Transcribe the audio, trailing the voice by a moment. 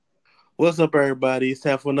What's up, everybody? It's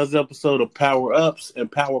time for another episode of Power Ups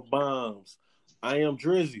and Power Bombs. I am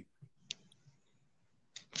Drizzy.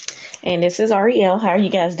 And this is Ariel. How are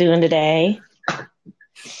you guys doing today?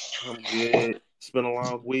 I'm good. It's been a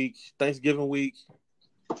long week. Thanksgiving week.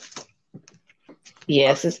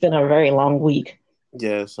 Yes, it's been a very long week.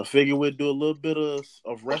 Yes, I figured we'd do a little bit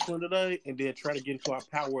of wrestling today and then try to get into our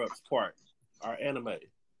Power Ups part, our anime.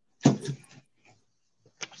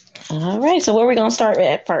 All right, so where are we going to start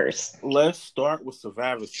at first? Let's start with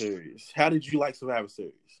Survivor Series. How did you like Survivor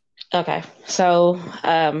Series? Okay, so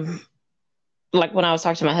like when I was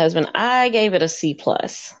talking to my husband, I gave it a C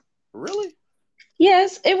plus. Really?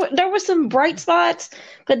 Yes, there were some bright spots,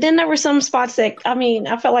 but then there were some spots that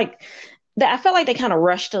I felt like they kind of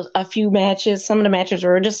rushed a few matches. Some of the matches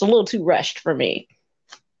were just a little too rushed for me.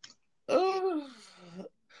 Uh,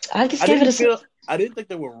 I just I gave it didn't a C. feel. I didn't think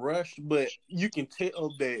they were rushed, but you can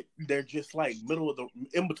tell that they're just like middle of the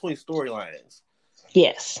in between storylines.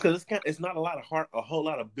 Yes. Because it's not a whole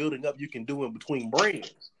lot of building up you can do in between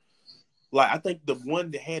brands. Like I think the one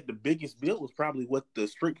that had the biggest build was probably what the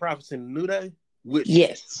Street Profits and New Day, which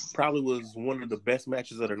Yes. probably was one of the best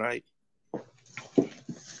matches of the night.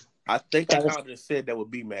 I think I That was called it and said that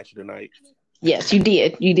would be match of the night. Yes, you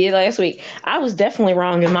did. You did last week. I was definitely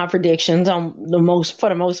wrong in my predictions for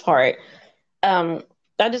the most part. Um,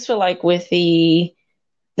 I just feel like with the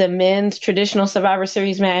men's traditional Survivor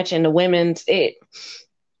Series match and the women's, it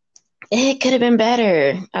could have been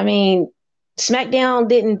better. I mean, SmackDown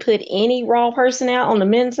didn't put any Raw person out on the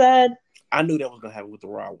men's side. I knew that was gonna happen with the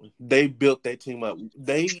Raw one. They built that team up.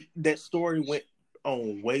 That story went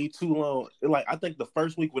on way too long. Like I think the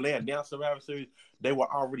first week when they announced Survivor Series, they were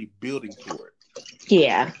already building for it.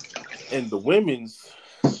 Yeah. And the women's,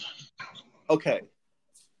 okay,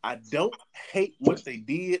 I don't hate what they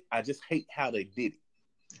did. I just hate how they did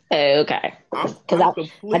it. Okay. Because I'm I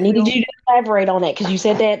completely needed on. you to elaborate on that because you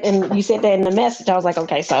said that in the message. I was like,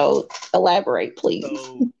 okay, so elaborate, please.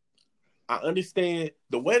 So I understand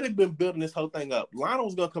the way they've been building this whole thing up. Lana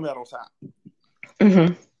was gonna come out on top.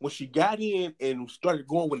 Mm-hmm. When she got in and started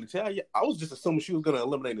going with Natalya, I was just assuming she was gonna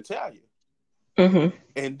eliminate Natalya. Mm-hmm.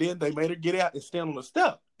 And then they made her get out and stand on the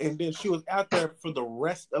step. And then she was out there for the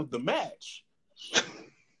rest of the match.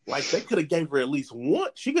 Like they could have gave her at least one.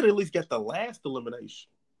 She could have at least get the last elimination.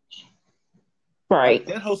 Right.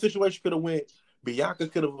 Like that whole situation could have went. Bianca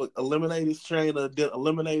could have eliminated Shayna, then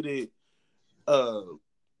eliminated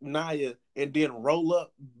Nia, and then roll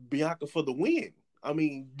up Bianca for the win. I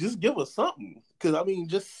mean, just give us something. Because, I mean,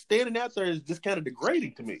 just standing out there is just kind of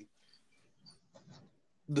degrading to me.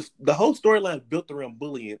 The whole storyline built around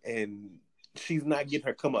bullying, and she's not getting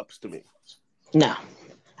her come-ups to me. No.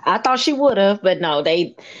 I thought she would have, but no,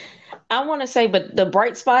 I want to say, but the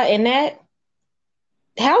bright spot in that,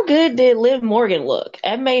 how good did Liv Morgan look?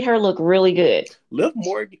 That made her look really good. Liv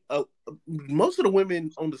Morgan, most of the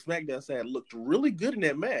women on the SmackDown side looked really good in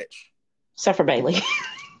that match. Except for Bayley.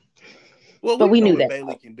 Well, But we we know knew what that.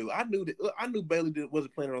 Bayley can do. I knew Bayley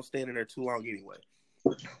wasn't planning on standing there too long anyway.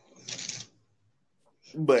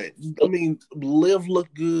 But I mean, Liv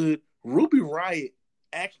looked good. Ruby Riott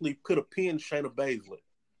actually could have pinned Shayna Baszler.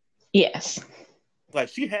 Yes. Like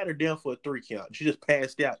she had her down for a 3 count. She just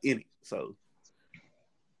passed out in it. So,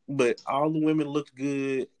 but all the women looked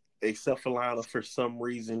good except for Lana for some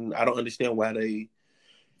reason. I don't understand why they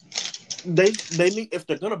need, if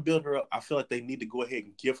they're gonna build her up. I feel like they need to go ahead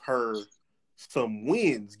and give her some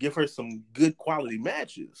wins, give her some good quality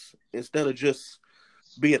matches instead of just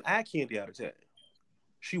being eye candy out of time.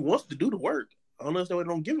 She wants to do the work. I don't understand why they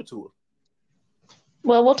don't give it to her.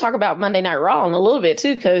 Well, we'll talk about Monday Night Raw in a little bit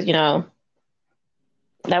too, because that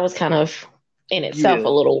was kind of in itself a Yeah,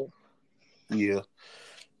 little. yeah.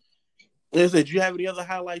 Like I said, do you have any other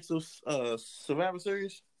highlights of Survivor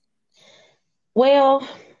Series? Well,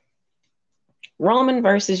 Roman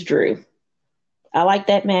versus Drew. I like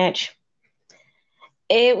that match.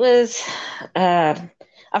 It was.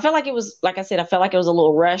 I felt like it was, like I said, I felt like it was a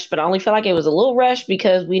little rushed, but I only felt like it was a little rushed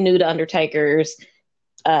because we knew the Undertaker's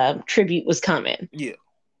tribute was coming. Yeah.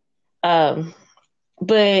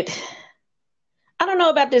 But I don't know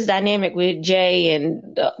about this dynamic with Jay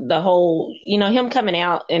and the whole, him coming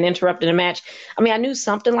out and interrupting the match. I mean, I knew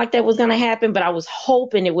something like that was going to happen, but I was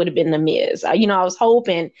hoping it would have been The Miz. I was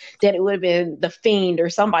hoping that it would have been The Fiend or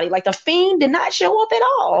somebody. Like, The Fiend did not show up at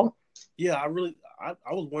all. Yeah, I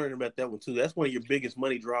was wondering about that one too. That's one of your biggest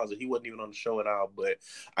money draws, and he wasn't even on the show at all. But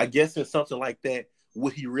I guess in something like that,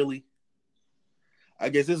 would he really? I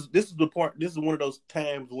guess this is the part. This is one of those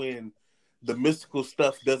times when the mystical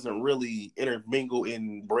stuff doesn't really intermingle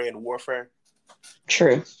in brand warfare.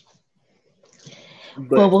 True. Well,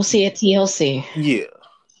 But we'll see at TLC. yeah,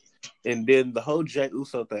 And then the whole Jay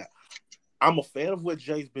Uso thing. I'm a fan of what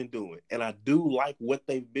Jay's been doing, and I do like what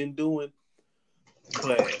they've been doing,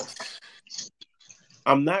 but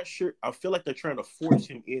I'm not sure. I feel like they're trying to force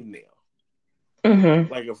him in now.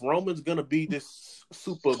 Mm-hmm. Like if Roman's gonna be this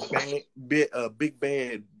super big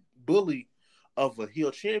bad bully of a heel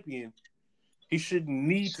champion, he shouldn't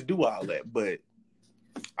need to do all that. But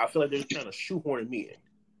I feel like they're trying to shoehorn him in.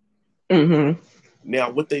 Mm-hmm. Now,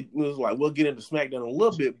 what they was like, we'll get into SmackDown a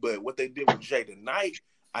little bit, but what they did with Jay tonight,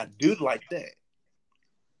 I do like that.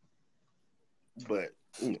 But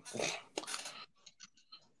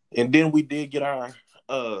and then we did get our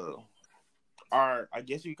I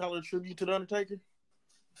guess you call it a tribute to the Undertaker.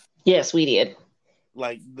 Yes, we did.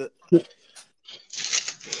 Like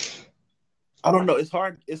I don't know. It's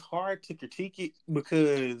hard. It's hard to critique it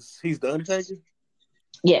because he's the Undertaker.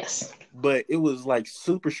 Yes. But it was like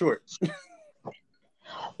super short.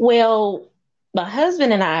 Well, my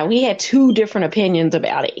husband and I, we had two different opinions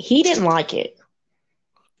about it. He didn't like it.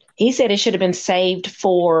 He said it should have been saved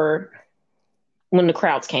for when the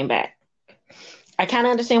crowds came back. I kind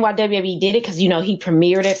of understand why WWE did it because, he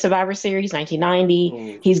premiered at Survivor Series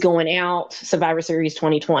 1990. He's going out Survivor Series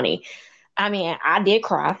 2020. I mean, I did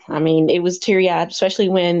cry. I mean, it was teary-eyed, especially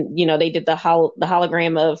when, they did the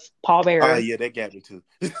hologram of Paul Bearer. Oh, yeah, that got me too.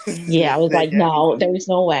 Yeah, I was like, no, there was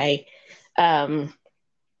no way.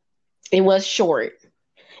 It was short.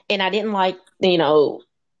 And I didn't like,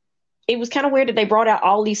 it was kind of weird that they brought out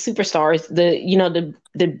all these superstars, the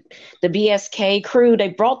BSK crew, they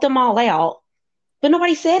brought them all out, but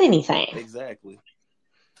nobody said anything. Exactly.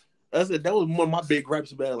 I said that was one of my big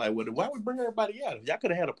gripes about it. Like, why would we bring everybody out? Y'all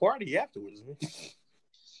could have had a party afterwards.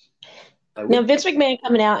 Now Vince McMahon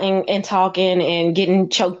coming out and talking and getting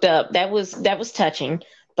choked up, that was touching.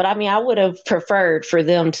 But I mean, I would have preferred for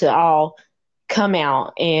them to all come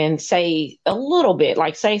out and say a little bit,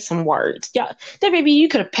 like say some words. Yeah, maybe you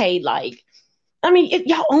could have paid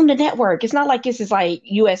y'all own the network. It's not like this is like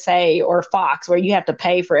USA or Fox where you have to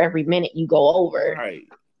pay for every minute you go over. Right.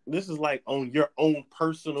 This is like on your own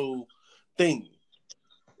personal thing.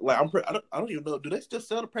 Like I don't even know. Do they still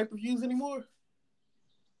sell the pay-per-views anymore?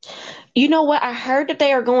 You know what? I heard that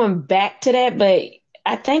they are going back to that, but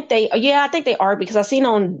I think they are because I seen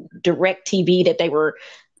on Direct TV that they were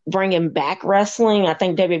bringing back wrestling. I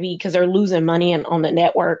think WWE because they're losing money on the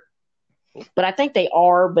network, but I think they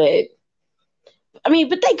are. But I mean,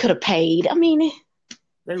 but they could have paid. I mean,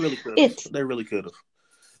 they really could have. They really could have.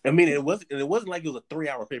 I mean, it wasn't like it was a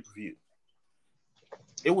 3-hour pay-per-view.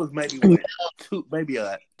 It was maybe two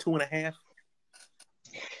and a half.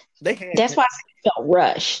 That's why I felt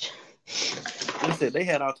rushed. Like I said, they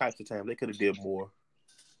had all types of time. They could have did more,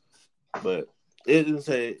 but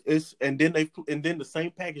it's and then the same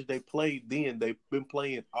package they played then they've been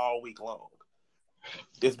playing all week long.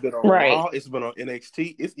 It's been on Raw. It's been on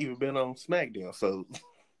NXT. It's even been on SmackDown. So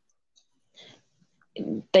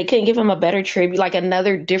they couldn't give him a better tribute, like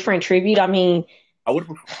another different tribute. I mean, I would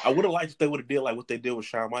have liked if they would have did like what they did with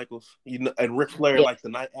Shawn Michaels, and Ric Flair, like the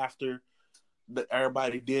night after that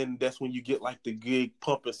everybody did. That's when you get like the good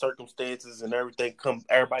pump and circumstances and everything.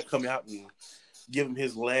 Everybody come out and give him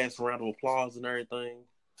his last round of applause and everything.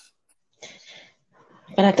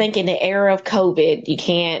 But I think in the era of COVID, you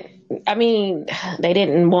can't. I mean, they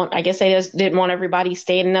didn't want. I guess they just didn't want everybody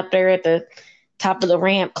standing up there at the top of the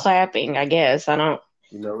ramp clapping. I guess I don't.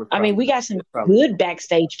 I mean, we got some good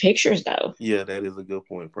backstage pictures though. Yeah, that is a good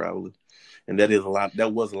point, probably, and that is a lot.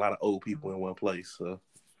 That was a lot of old people in one place. So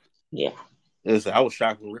yeah, I was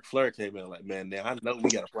shocked when Ric Flair came in. Like, man, now I know we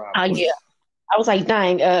got a problem. Yeah. I was like,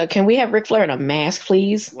 dang, can we have Ric Flair in a mask,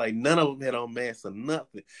 please? Like, none of them had on masks or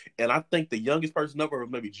nothing. And I think the youngest person up was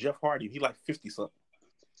maybe Jeff Hardy. He like 50-something.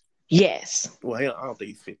 Yes. Well, I don't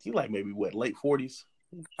think he's 50. He like maybe, late 40s?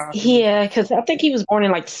 Yeah, because I think he was born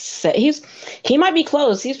in like, he might be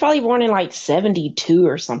close. He's probably born in like 72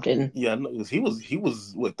 or something. Yeah, no, he was,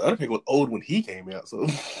 the Undertaker was old when he came out, so.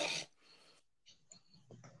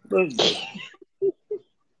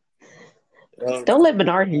 Don't let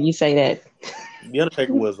Bernard hear you say that. The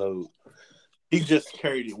Undertaker was old. He just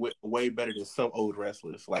carried it way better than some old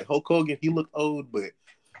wrestlers. Like Hulk Hogan, he looked old, but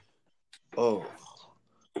oh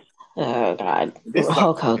God,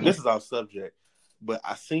 Hulk Hogan. This is our subject, but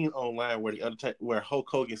I seen online where Hulk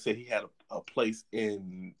Hogan said he had a place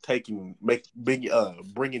in bringing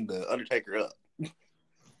the Undertaker up.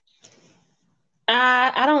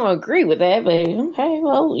 I don't agree with that, but okay,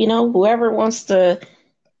 well, whoever wants to.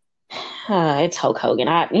 It's Hulk Hogan.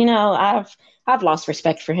 I've lost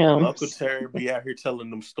respect for him. Uncle Terry be out here telling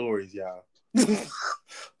them stories, y'all.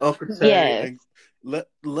 Uncle Terry, yes.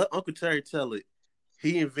 Let Uncle Terry tell it.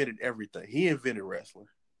 He invented everything. He invented wrestling.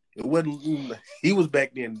 It wasn't. He was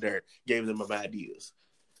back then there, gave them some ideas.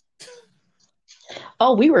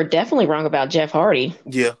 Oh, we were definitely wrong about Jeff Hardy.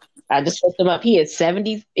 Yeah. I just looked him up. He is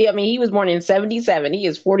 70. I mean, he was born in 77. He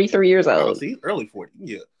is 43 years Oh, old. see, he's early 40.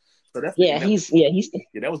 Yeah. So that's Yeah, and that, he's yeah,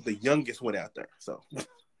 that was the youngest one out there. So But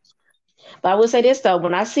I will say this though,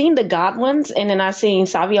 when I seen the Godwins and then I seen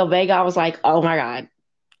Savio Vega, I was like, oh my God,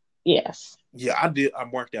 yes. yeah, I did. I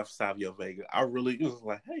marked out for Savio Vega. I really was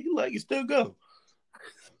like, hey, you still go.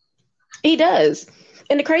 He does.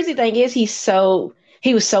 And the crazy thing is he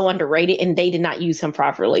was so underrated and they did not use him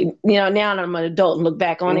properly. You know, now I'm an adult and look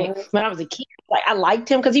back on it. Mm-hmm. When I was a kid, like I liked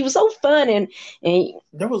him because he was so fun and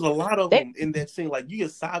There was a lot of they them in that scene. Like you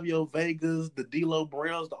get Savio Vegas, the D'Lo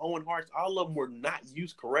Browns, the Owen Harts. All of them were not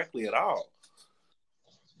used correctly at all.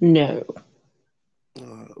 no.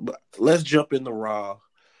 But let's jump in the Raw.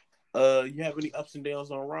 You have any ups and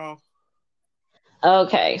downs on Raw?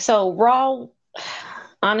 Okay. So Raw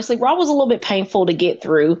honestly, Raw was a little bit painful to get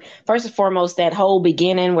through. First and foremost, that whole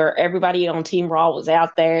beginning where everybody on Team Raw was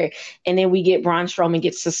out there, and then we get Braun Strowman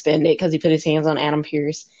gets suspended because he put his hands on Adam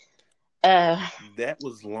Pearce. That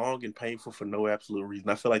was long and painful for no absolute reason.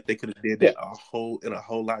 I feel like they could have did Yeah, that in a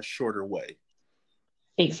whole lot shorter way.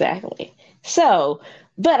 exactly. So,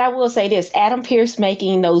 but I will say this: Adam Pearce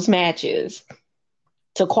making those matches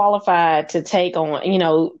to qualify to take on,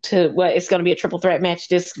 to what it's going to be a triple threat match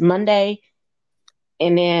this Monday,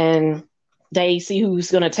 and then they see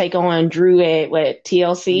who's going to take on Drew at what Yeah,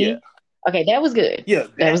 TLC. Okay, that was good. yeah,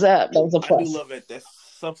 That was up. That was a I do plus. love that. That's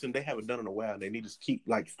something they haven't done in a while. They need to keep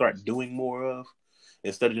start doing more of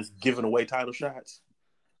instead of just giving away title shots.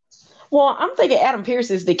 Well, I'm thinking Adam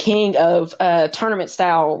Pearce is the king of tournament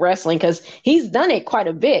style wrestling because he's done it quite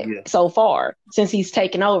a bit Yeah, so far since he's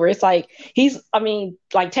taken over. It's like I mean,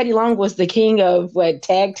 like Teddy Long was the king of what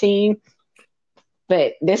tag team,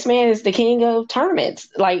 but this man is the king of tournaments.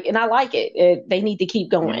 Like, and I like they need to keep you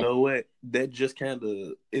going. know what? That just kind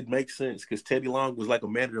of it makes sense because Teddy Long was like a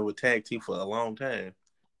manager with tag team for a long time.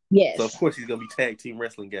 So of Yes, course he's gonna be tag team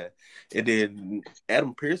wrestling guy. And then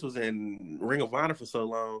Adam Pearce was in Ring of Honor for so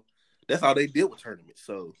long. That's all they did with tournaments.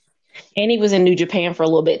 So and he was in New Japan for a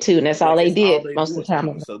little bit too, and that's all they that's all did they most do of with the time.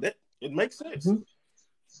 tournaments. So that it makes sense. Mhm.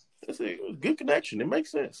 It's a good connection. It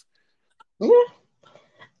makes sense. Yeah.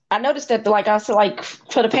 I noticed that, like I said, like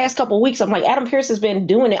for the past couple of weeks, I'm like Adam Pearce has been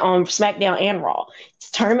doing it on SmackDown and Raw.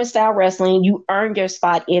 It's tournament style wrestling. You earned your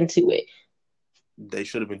spot into it. They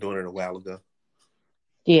should have been doing it a while ago.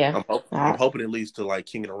 Yeah. I'm hoping it leads to like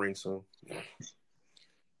King of the Ring soon.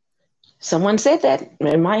 Someone said that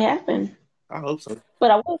it might happen. I hope so.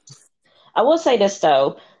 But I will say this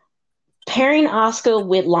though, pairing Oscar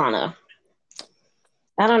with Lana.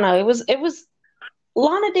 I don't know. It was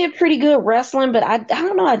Lana did pretty good wrestling, but I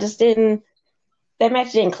don't know. I just didn't. That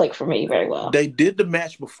match didn't click for me very well. They did the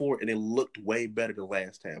match before and it looked way better than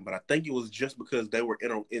last time, but I think it was just because they were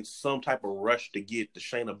in some type of rush to get the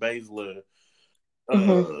Shayna Baszler,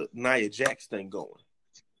 Hmm. Nia Jax thing going.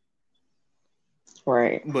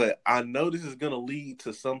 Right. But I know this is going to lead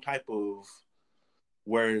to some type of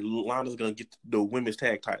where Lana's going to get the women's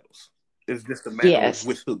tag titles. It's just a matter of Yes.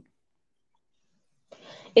 with who.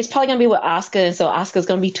 It's probably gonna be with Oscar, and so Oscar's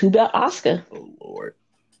gonna be two belt Oscar. Oh Lord,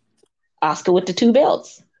 Oscar with the two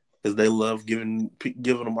belts. because they love giving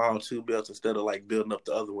them all two belts instead of like building up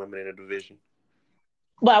the other women in the division.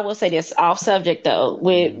 But I will say this off subject though,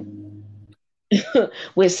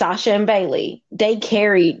 with Sasha and Bailey, they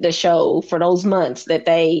carried the show for those months that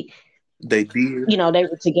They did, they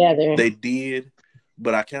were together. they did,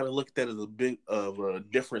 but I kind of look at that as a bit of a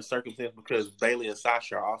different circumstance because Bailey and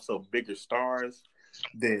Sasha are also bigger stars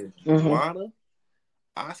than Hmm. Lana.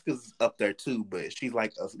 Asuka's up there too, but she's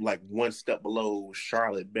like one step below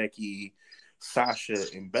Charlotte, Becky, Sasha,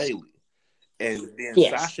 and Bailey. And then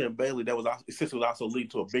Yes. Sasha and Bailey, that was since it was also leading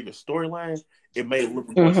to a bigger storyline, it made a little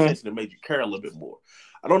bit more Hmm. sense and it made you care a little bit more.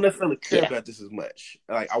 I don't necessarily care Yeah. about this as much.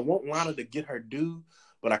 Like I want Lana to get her due,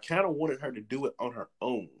 but I kind of wanted her to do it on her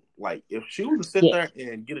own. Like if she was to sit Yeah. there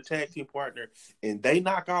and get a tag team partner and they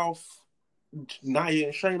knock off Nia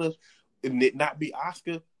and Shayna and it not be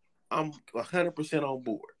Asuka, I'm 100% on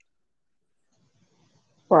board.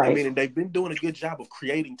 I Right. mean, and they've been doing a good job of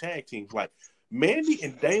creating tag teams. Like Mandy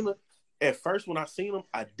and Dana, at first when I seen them,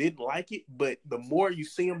 I didn't like it, but the more you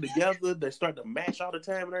see them together, they start to match all the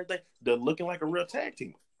time and everything. They're looking like a real tag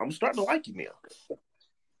team. I'm starting to like it now.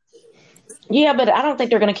 Yeah, but I don't think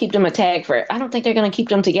they're gonna keep them a tag for it. I don't think they're gonna keep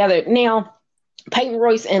them together. Now, Peyton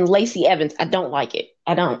Royce and Lacey Evans, I don't like it.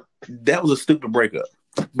 I don't. That was a stupid breakup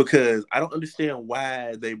because I don't understand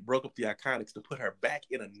why they broke up the Iconics to put her back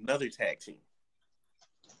in another tag team.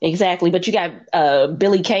 Exactly. But you got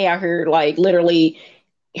Billy Kay out here like literally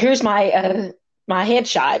here's my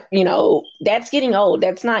headshot. That's getting old.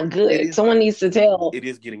 That's not It good. is Someone needs to tell. it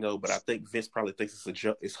is getting old, but I think Vince probably thinks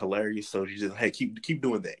it's hilarious. So you just, hey, keep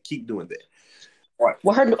doing that, keep doing that. Right.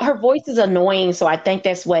 Well, her voice is annoying, so I think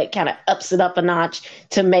that's what kind of ups it up a notch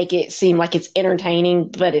to make it seem like it's entertaining,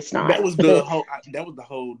 but it's not. That was the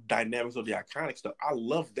whole dynamics of the iconic stuff. I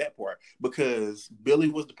love that part because Billy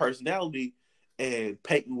was the personality and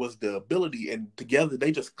Peyton was the ability, and together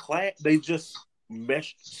they just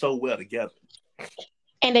meshed so well together.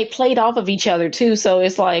 And they played off of each other too. So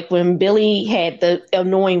it's like when Billy had the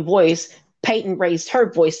annoying voice, Peyton raised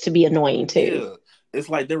her voice to be annoying too. Yeah, it's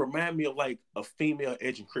like they remind me of like a female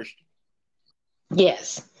Edge and Christian.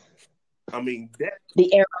 Yes, I mean that.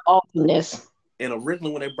 the era of awesomeness. And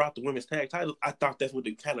originally, when they brought the women's tag titles, I thought that's what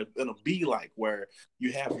it kind of gonna be like, where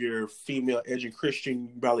you have your female Edge and Christian,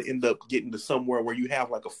 you probably end up getting to somewhere where you have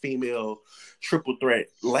like a female triple threat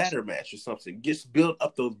ladder match or something. Gets built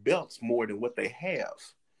up those belts more than what they have.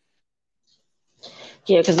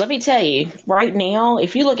 Yeah, because let me tell you, right now,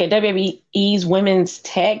 if you look at WWE's women's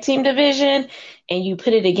tag team division and you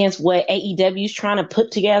put it against what AEW is trying to put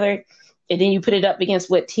together, and then you put it up against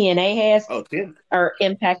what TNA has, Oh, then or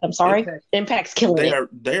Impact, I'm sorry, Impact, Impact's killing it.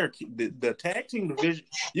 the tag team division.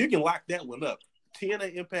 You can lock that one up.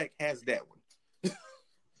 TNA Impact has that one.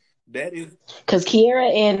 That is Because Kiera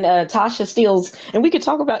and Tasha Steeles, and we could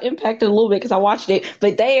talk about Impact in a little bit because I watched it,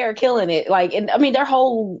 but they are killing it. Like, and I mean, their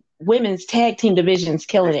whole women's tag team division's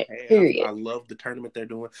killing they it. have. Period. I love the tournament they're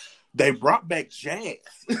doing. They brought back Jazz.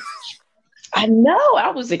 I know.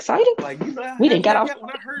 I was excited. Like, you know how We didn't happy get I off. got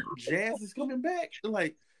when I heard Jazz is coming back.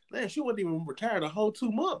 Like, man, she wasn't even retired a whole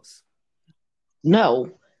 2 months. No,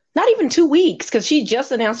 not even 2 weeks because she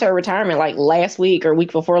just announced her retirement like last week or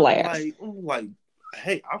week before last. Like,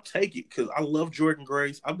 hey, I'll take it because I love Jordan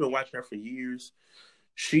Grace. I've been watching her for years.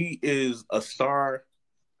 She is a star.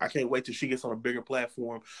 I can't wait till she gets on a bigger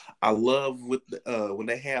platform. I love when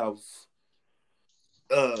they have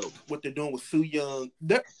what they're doing with Sue Young.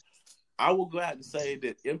 I will go out and say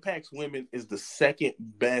that Impact's women is the second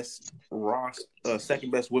best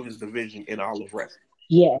women's division in all of wrestling.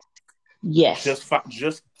 Yes, yes.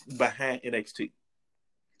 Just behind NXT.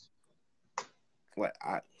 Like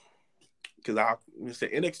because I say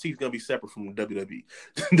NXT is gonna be separate from WWE.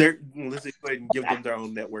 Let's just go ahead and give them their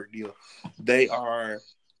own network deal. They are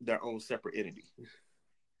their own separate entity.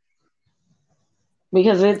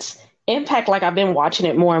 Because it's Impact. Like I've been watching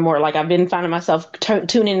it more and more. Like I've been finding myself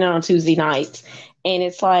tuning in on Tuesday nights, and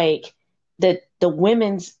it's like the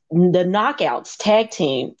women's the knockouts tag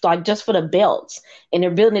team like just for the belts, and they're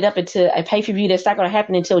building it up into a pay per view that's not going to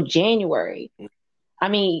happen until January. I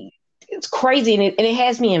mean, it's crazy, and it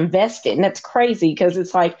has me invested, and that's crazy because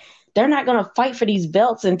it's like they're not going to fight for these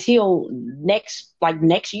belts until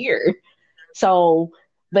next year. So,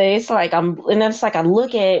 but it's like and then it's like I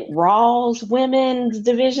look at Raw's women's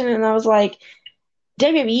division, and I was like,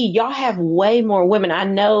 WWE, y'all have way more women. I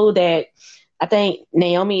know that I think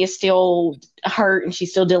Naomi is still hurt and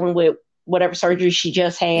she's still dealing with whatever surgery she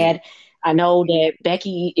just Mm. had. I know that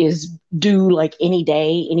Becky is due like any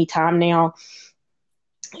day, anytime now.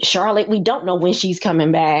 Charlotte, we don't know when she's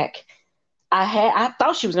coming back. I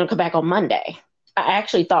thought she was going to come back on Monday. I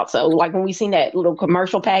actually thought so. Like when we seen that little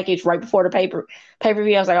commercial package right before the pay per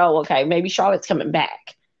view, I was like, oh, okay, maybe Charlotte's coming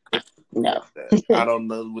back. No. I don't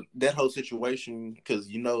know with that whole situation because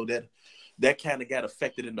you know that kind of got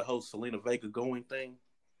affected in the whole Selena Vega going thing.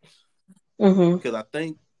 Mm-hmm. Because I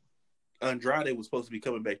think Andrade was supposed to be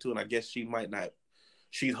coming back too, and I guess she might not.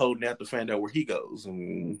 She's holding out to find out where he goes,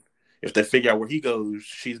 and if they figure out where he goes,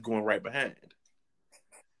 she's going right behind.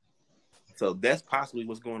 So that's possibly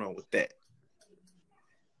what's going on with that.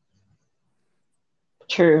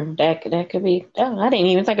 True. That could be. Oh, I didn't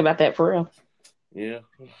even think about that for real. Yeah,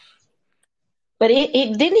 But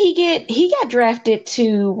it didn't he got drafted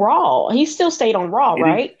to Raw. He still stayed on Raw, he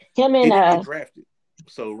didn't. right? Him He and didn't get drafted.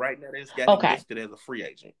 So right now they just got him okay. listed as a free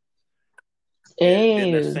agent, and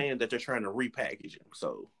then they're Ew. saying that they're trying to repackage him.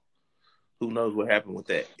 So who knows what happened with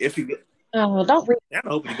that? If he, Oh, don't I'm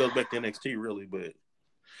hoping he goes back to NXT really, but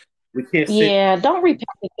we can't sit. yeah, don't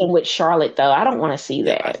repackage him with Charlotte though. I don't want to see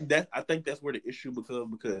Yeah, that. I think that's where the issue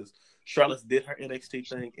becomes because Charlotte did her NXT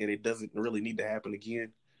thing, and it doesn't really need to happen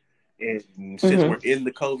again. And since we're Hmm. in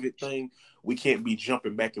the COVID thing, we can't be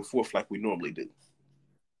jumping back and forth like we normally do.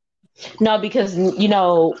 No, because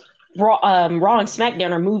Raw and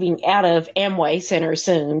SmackDown are moving out of Amway Center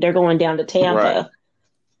soon. They're going down to Right. Tampa,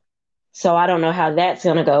 so I don't know how that's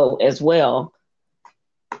gonna go as well.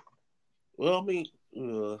 Well, I mean,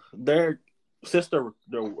 they're since they're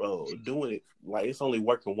doing it like it's only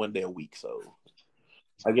working one day a week, so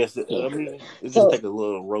I guess Yeah. I mean it just So take a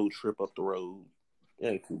little road trip up the road. It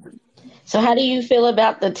ain't too big. so how do you feel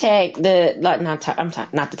about the tag? The like not ta- I'm sorry,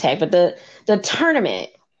 not the tag, but the tournament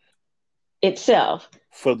itself.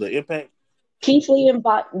 For the impact, Keith Lee and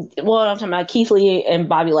well, I'm talking about Keith Lee and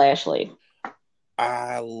Bobby Lashley.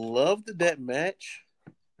 I loved that match,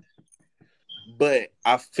 but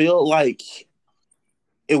I feel like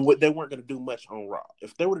they weren't going to do much on Raw.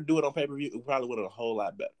 If they were to do it on pay per view, it probably would have a whole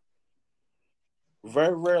lot better.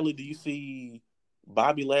 Very rarely do you see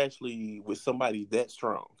Bobby Lashley with somebody that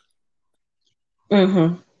strong.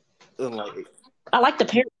 Mm-hmm. And like, I like the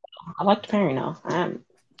pairing. I like the pairing though.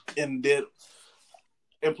 and then,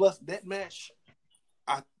 and plus that match,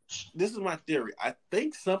 I this is my theory. I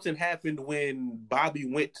think something happened when Bobby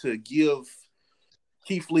went to give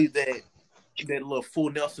Keith Lee that little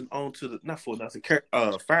full Nelson onto the not full Nelson,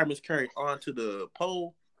 fireman's carry onto the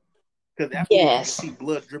pole. Because afterwards you can Yes. see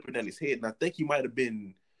blood dripping down his head, and I think he might have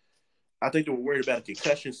been. I think they were worried about a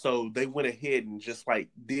concussion, so they went ahead and just like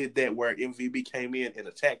did that where MVP came in and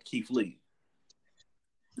attacked Keith Lee.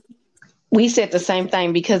 We said the same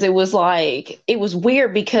thing because it was like it was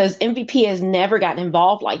weird because MVP has never gotten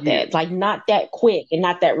involved like Yeah, that, like not that quick and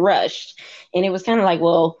not that rushed, and it was kind of like,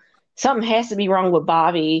 well, something has to be wrong with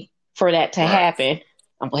Bobby for that to right. happen.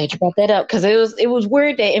 I'm glad you brought that up because it was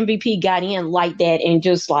weird that MVP got in like that and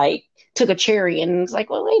just like took a cherry and it's like,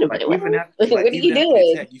 well, wait a minute, what are Even you after the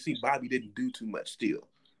doing? attack, you see Bobby didn't do too much still.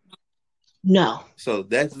 No. So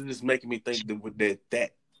that's just making me think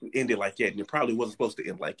that ended like that, and it probably wasn't supposed to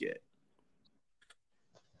end like that.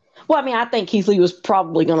 Well, I mean, I think Keith Lee was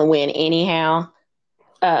probably going to win anyhow.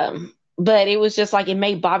 But it was just like it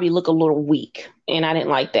made Bobby look a little weak, and I didn't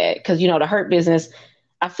like that because the Hurt Business.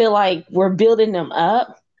 I feel like we're building them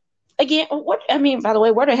up again. What I mean, by the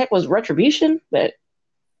way, where the heck was Retribution? But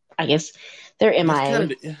I guess they're That's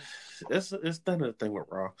kind of MIA. that's kind of the thing with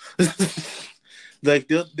Raw. Like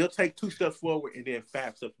they'll take 2 steps forward and then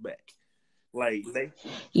 5 steps back. Like and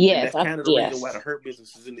Yes, that's kind of the reason why the yes, Hurt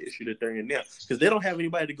Business is in the issue that they're in now because they don't have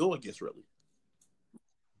anybody to go against really.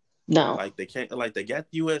 no, Like they can't. Like they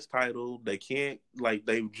got the U.S. title. They can't. Like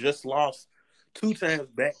they've just lost 2 times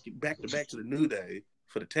back to back to the New Day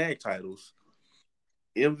for the tag titles.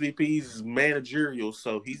 MVP's managerial,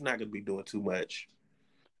 so he's not going to be doing too much.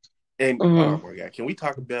 And oh mm-hmm. my god, can we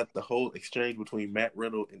talk about the whole exchange between Matt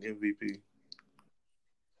Riddle and MVP?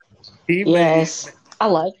 He made Yes, I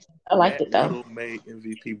liked Matt it though. Riddle made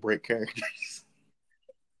MVP break characters.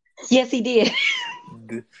 Yes, he did.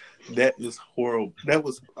 That is horrible. That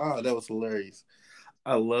was hilarious.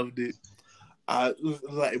 I loved it.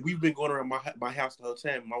 Like we've been going around my house the whole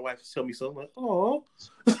time. My wife is telling me something like, "Oh."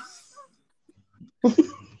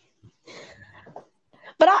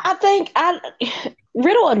 But I think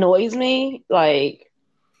Riddle annoys me, like,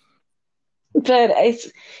 but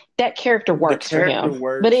it's that character The works for character him. But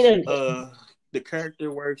works. it The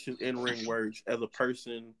character works. His in ring works as a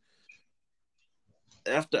person.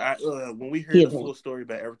 After when we hear he the annoys. full story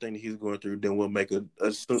about everything that he's going through, then we'll make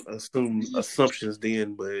assume assumptions.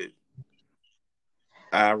 Then, but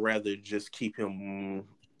I rather just keep him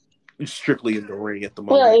strictly in the ring at the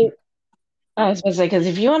moment. Well, I was going to say because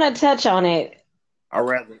if you want to touch on it, I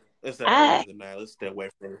rather I I rather not. Let's stay away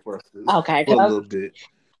from it okay, for a because little bit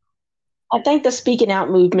I think the speaking out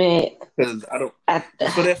movement. because I don't. I,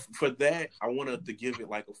 For that, I wanted to give it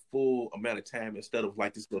like a full amount of time instead of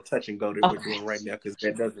like this little touch and go that we're okay, doing right now because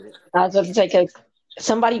that doesn't. I was about to say because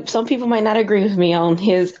some people might not agree with me on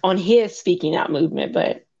his speaking out movement,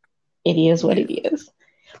 but it is what Yeah, it is.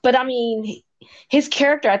 But I mean, his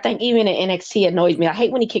character, I think even in NXT annoys me. I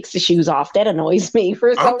hate when he kicks the shoes off. That annoys me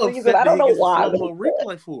for I'm some reason. upset I that don't he know gets a why. slow mo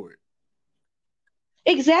replay for it.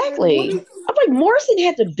 Like what? Exactly. I'm like Morrison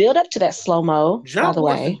had to build up to that slow mo. By John the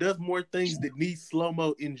Morrison way, does more things that need slow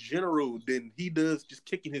mo in general than he does just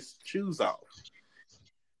kicking his shoes off.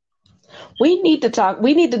 we need to talk.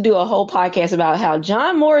 We need to do a whole podcast about how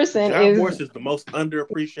John Morrison John is. Morrison is the most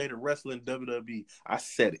underappreciated wrestler in WWE. I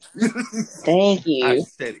said it. Thank I you.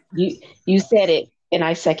 said it. You said it, and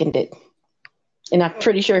I seconded it. And I'm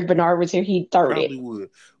pretty sure if Bernard was here, he'd third it. Probably would,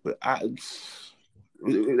 but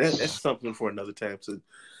that's something for another time too.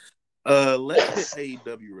 Let's hit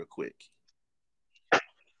AEW real quick.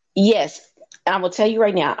 Yes, I will tell you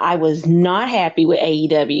right now, I was not happy with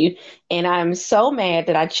AEW, and I'm so mad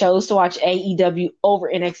that I chose to watch AEW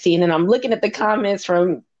over NXT. And then I'm looking at the comments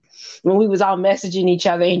from when we was all messaging each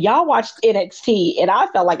other, and y'all watched NXT, and I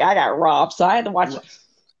felt like I got robbed, so I had to watch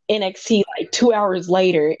NXT like 2 hours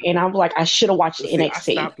later, and I'm like, I should have watched See,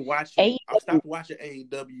 NXT. I AEW, stopped watching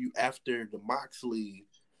AEW after the Moxley,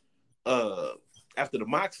 after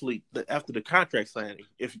the contract signing,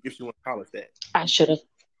 if you want to call it that. I should have.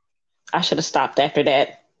 I should have stopped after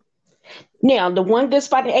that. Now, the one good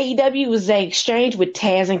spot in AEW was the exchange with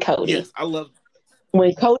Taz and Yes, Cody. I love.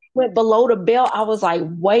 When Cody went below the belt, I was like,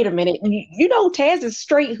 wait a minute. You know, Taz is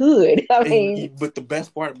straight hood. I mean, But the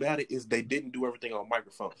best part about it is they didn't do everything on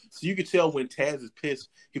microphone, so you could tell when Taz is pissed.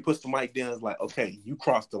 He puts the mic down. It's like, okay, you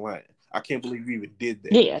crossed the line. I can't believe you even did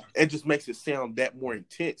that. yeah. It just makes it sound that more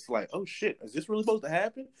intense. Like, oh shit, is this really supposed to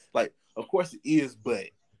happen? Like, of course it is, but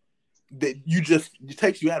that it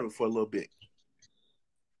takes you out of it for a little bit.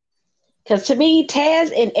 Because to me,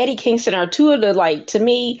 Taz and Eddie Kingston are two of the, like, to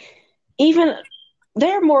me, even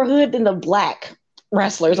they're more hood than the black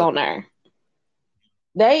wrestlers Yeah. on there.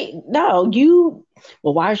 They, no, you,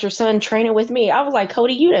 well, why is your son training with me? I was like,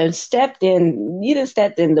 Cody, you done stepped in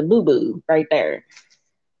the boo boo right there.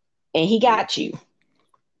 And he Yeah. got you,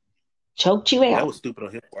 choked you That out. was stupid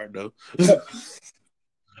on his part, though.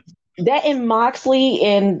 That and Moxley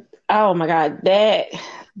and oh my god,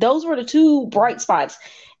 those were the two bright spots.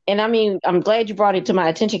 And I mean, I'm glad you brought it to my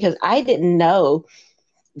attention because I didn't know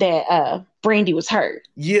that Brandy was hurt.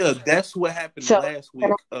 Yeah, that's what happened So, last week.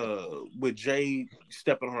 With Jade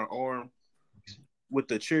stepping on her arm with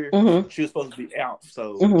the chair, mm-hmm, she was supposed to be out,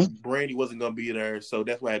 so mm-hmm. Brandy wasn't gonna be there. So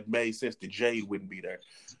that's why it made sense that Jade wouldn't be there.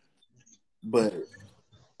 But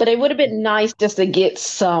But it would have been nice just to get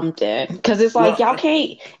something because it's like well, y'all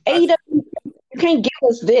can't I AEW, you can't give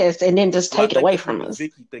us this and then just well, I take it think away that's what from the us.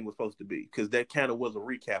 Vicky thing was supposed to be because that kind of was a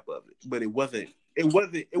recap of it, but it wasn't. It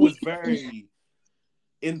wasn't. It was very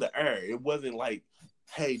in the air. It wasn't like,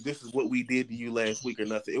 "Hey, this is what we did to you last week" or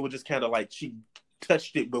nothing. It was just kind of like she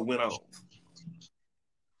touched it but went on.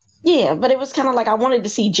 Yeah, but it was kind of like I wanted to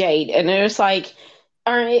see Jade, and it's like,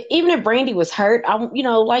 or even if Brandy was hurt,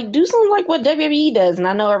 like do something like what WWE does. And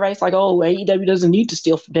I know everybody's like, oh, AEW doesn't need to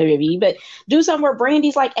steal from WWE, but do something where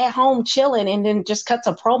Brandy's like at home chilling, and then just cuts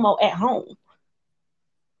a promo at home,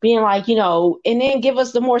 being like, and then give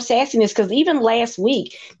us the more sassiness. Because even last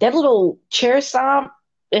week, that little chair stomp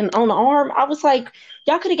and on the arm, I was like,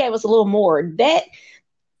 y'all could have gave us a little more. That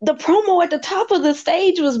the promo at the top of the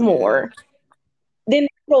stage was Yeah. more. Then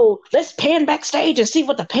let's pan backstage and see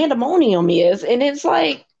what the pandemonium is. And it's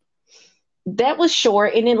like, that was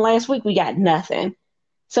short. And then last week we got nothing.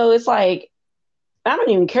 So it's like, I don't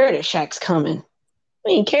even care that Shaq's coming. I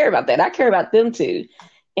don't even care about that. I care about them too.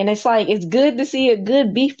 And it's like, it's good to see a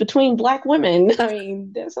good beef between black women. I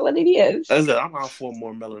mean, that's what it is. As I said, I'm all for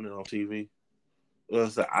more melanin on TV.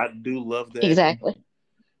 I do love that. Exactly.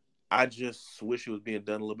 I just wish it was being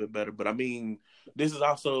done a little bit better. But I mean, this is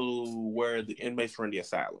also where the inmates are in the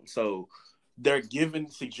asylum. So they're giving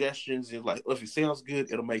suggestions and like, if it sounds good,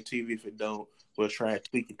 it'll make TV. If it don't, we'll try and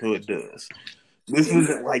tweak it till it does. This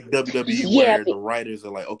isn't like WWE Yeah. where the writers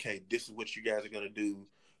are like, okay, this is what you guys are gonna do,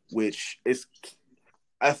 which is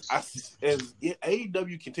as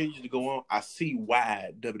AEW continues to go on, I see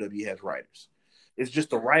why WWE has writers. It's just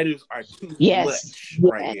the writers are too Yes. much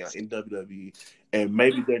right now Yes. in WWE, and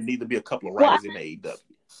maybe there need to be a couple of Well, writers in AEW.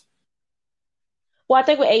 I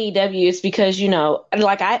think with AEW is because,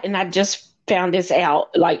 like I just found this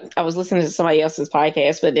out. Like I was listening to somebody else's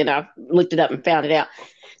podcast, but then I looked it up and found it out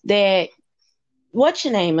that what's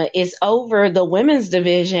your name is over the women's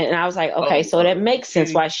division, and I was like, okay, Oh, so that makes sense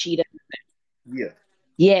Kenny, why she does. yeah,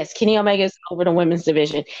 Yes, Kenny Omega's over the women's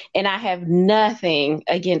division, and I have nothing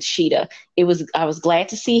against Sheeta. I was glad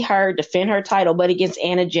to see her defend her title, but against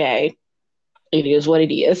Anna Jay, it is what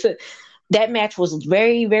it is. That match was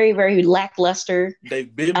very, very, very lackluster.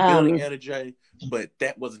 they've been building Anna Jay, but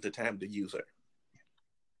that wasn't the time to use her.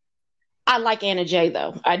 I like Anna Jay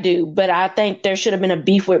though, I do, but I think there should have been a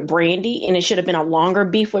beef with Brandy, and it should have been a longer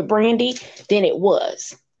beef with Brandy than it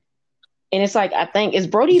was. And it's like, I think, is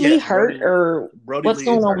Brody Lee Yes, hurt or Brody what's Lee is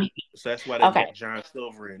going on? hurt, so that's why they Okay. let John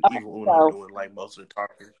Silver and Okay. Evil Uno So, doing like most of the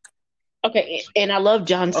talking. okay. And I love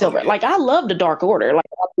John Oh Silver. yeah, Like, I love the Dark Order. Like,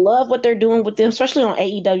 I love what they're doing with them, especially on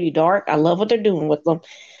AEW Dark. I love what they're doing with them.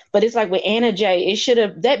 But it's like with Anna Jay, it should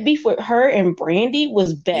have, that beef with her and Brandy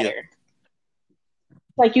was yeah. better.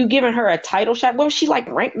 Like, you giving her a title shot. What was she like,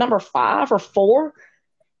 ranked number 5 or 4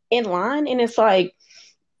 in line? And it's like,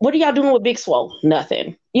 what are y'all doing with Big Swole?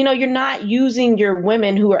 Nothing. You're not using your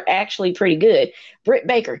women who are actually pretty good. Britt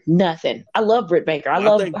Baker, nothing. I love Britt Baker. I Well,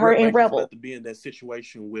 I love think her Britt in Baker's gonna Rebel. have to be in that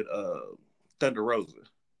situation with Thunder Rosa.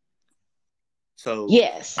 So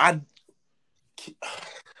Yes.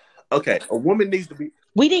 okay, a woman needs to be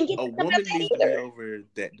We didn't get a to woman that needs to be either. over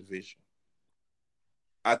that division.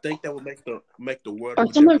 I think that would make the world Or of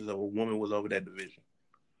a someone, difference if a woman was over that division.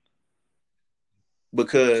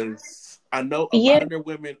 Because I know a yeah. lot of their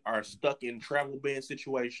women are stuck in travel ban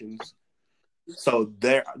situations. So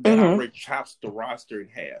that Mm-hmm. already chops the roster in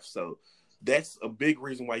half. So that's a big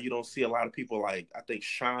reason why you don't see a lot of people like I think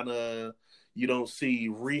Shauna. You don't see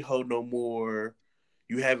Riho no more.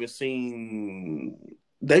 You haven't seen.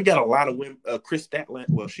 They've got a lot of women. Chris Statland.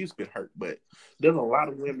 Well, she's been hurt, but there's a lot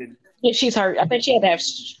of women. Yeah, she's hurt. I think she had to have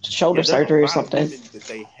shoulder Yeah, there's a surgery or lot of something. women that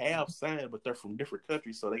they have signed, but they're from different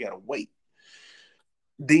countries, so they gotta wait.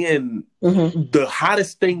 Then the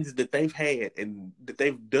hottest things that they've had and that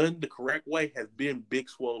they've done the correct way has been Big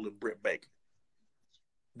Swole and Britt Baker.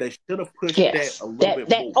 They should have pushed that Yes, a little bit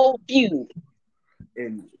that more. old feud.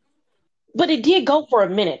 And But it did go for a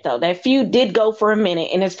minute, though. That feud did go for a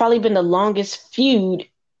minute, and it's probably been the longest feud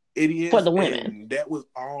it for is, the women. and that was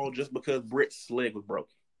all just because Britt's leg was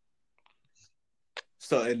broken.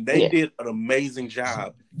 So, and they did an amazing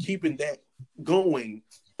job keeping that going,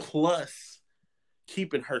 plus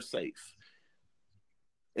keeping her safe.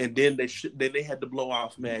 And then they had the blow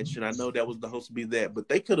off match, and I know that was supposed to be that, but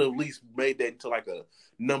they could have at least made that into like a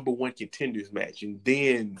number one contenders match, and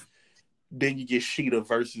then you get Sheeta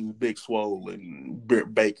versus Big Swole and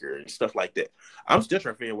Britt Baker and stuff like that. I'm still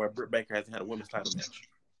trying to figure out why Britt Baker hasn't had a women's title match.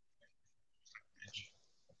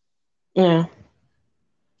 Yeah.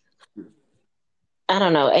 I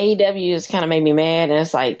don't know. AEW has kind of made me mad, and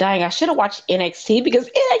it's like, dang, I should have watched NXT because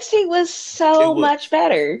NXT was so much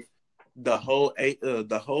better. The whole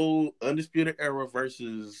Undisputed Era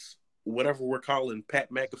versus whatever we're calling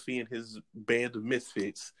Pat McAfee and his band of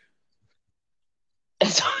misfits.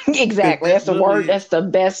 Exactly. That's the word. That's the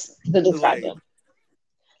best to describe them.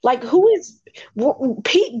 Like, who is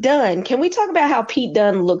Pete Dunne? Can we talk about how Pete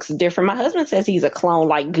Dunne looks different? My husband says he's a clone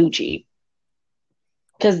like Gucci.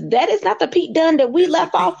 Because that is not the Pete Dunne that we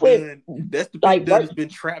left off with. That's the Pete Dunne that's been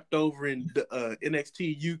trapped over in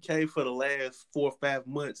NXT UK for the last 4 or 5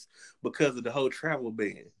 months because of the whole travel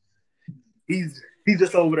ban. He's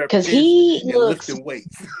just over there because he looks lifting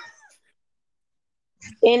weights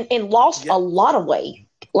and lost a lot of weight.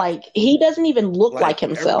 Like, he doesn't even look like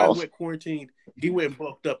himself. Everybody went quarantined. He went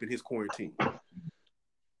bulked up in his quarantine.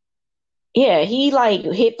 Yeah, he like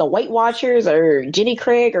hit the Weight Watchers or Jenny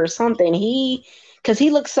Craig or something. Because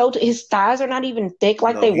he looks his thighs are not even thick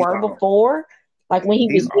like they were before. Like when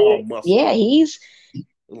he was big. Yeah, he's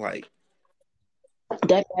like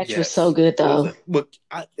that match was so good though.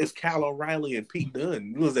 It's Kyle O'Reilly and Pete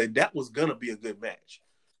Dunne. That was gonna be a good match.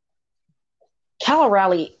 Kyle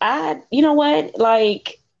O'Reilly, you know what?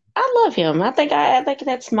 Like, I love him. I think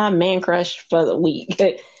that's my man crush for the week.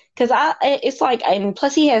 Because it's like, and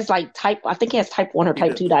plus he has like type 1 or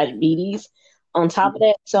type 2 diabetes on top of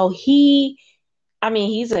that. So he's an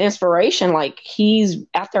inspiration. Like, he's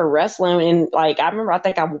out there wrestling, and like I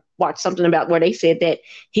think I watched something about where they said that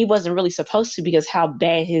he wasn't really supposed to because how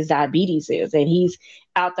bad his diabetes is, and he's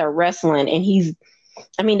out there wrestling, and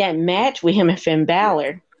that match with him and Finn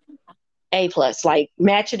Balor, A+, like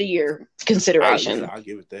match of the year consideration. I'll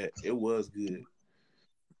give it that. It was good.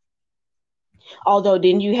 Although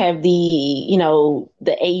then you have the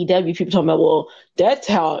AEW people talking about, well, that's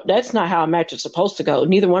not how a match is supposed to go.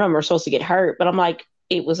 Neither one of them are supposed to get hurt. But I'm like,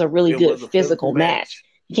 it was a really good physical match.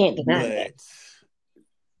 You can't deny that.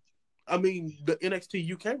 The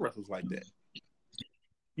NXT UK wrestlers like that.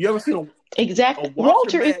 You ever seen a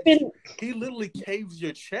Walter match? He literally caves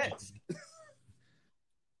your chest.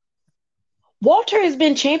 Walter has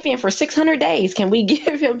been champion for 600 days. Can we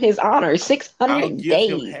give him his honor? 600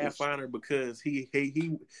 days. I'll give him half honor because he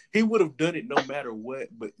would have done it no matter what.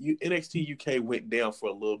 But NXT UK went down for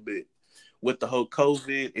a little bit with the whole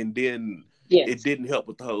COVID, and then it didn't help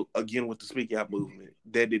with with the Speak Out movement.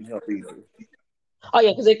 That didn't help either. Oh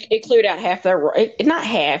yeah, because it cleared out half their not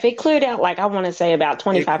half. It cleared out like I want to say about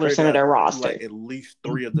 25% of their roster. Like at least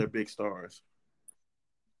 3 of their big stars.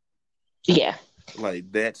 Yeah.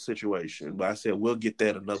 Like that situation. But I said we'll get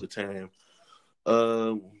that another time.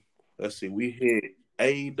 Let's see. We hit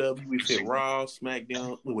AEW, we hit Raw,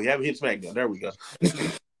 SmackDown. We haven't hit SmackDown. There we go.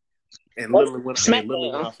 And literally went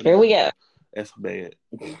SmackDown. Here we go. That's bad.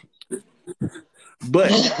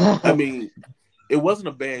 But it wasn't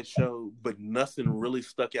a bad show, but nothing really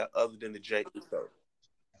stuck out other than the Jey Uso.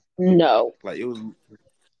 No. Like it was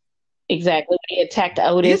exactly. He attacked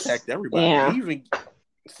Otis. He attacked everybody. Yeah.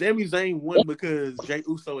 Sami Zayn won because Jey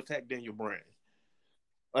Uso attacked Daniel Bryan.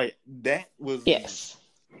 Like, that was... Yes.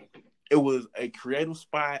 It was a creative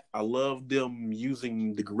spot. I love them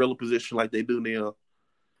using the gorilla position like they do now.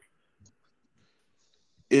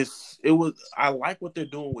 I like what they're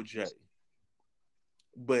doing with Jey.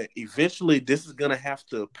 But eventually, this is going to have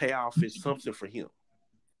to pay off as something for him.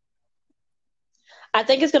 I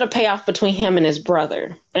think it's going to pay off between him and his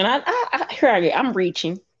brother. And I'm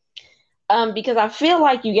reaching. Because I feel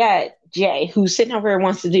like you got Jey, who's sitting over here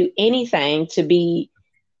wants to do anything to be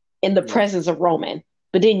in the Right. presence of Roman.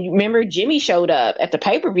 But then you remember Jimmy showed up at the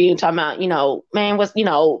pay per view talking about, man was,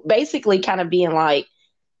 basically kind of being like,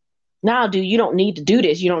 "Nah, dude, you don't need to do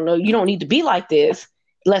this. You don't need to be like this.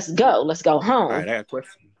 Let's go All home." right, I got a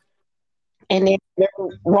question. And then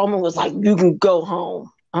Roman was like, "You can go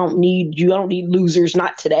home. I don't need you. I don't need losers.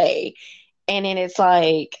 Not today." And then it's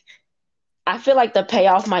like, I feel like the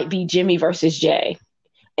payoff might be Jimmy versus Jay.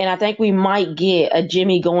 And I think we might get a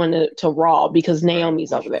Jimmy going to Raw because I got a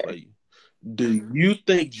Naomi's over question for there. you. Do you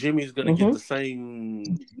think Jimmy's gonna get Hmm. the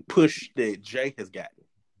same push that Jay has gotten?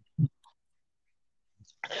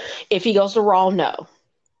 If he goes to Raw, no.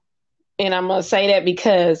 And I'm going to say that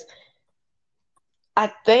because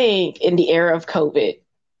I think in the era of COVID,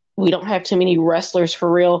 we don't have too many wrestlers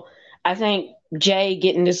for real. I think Jay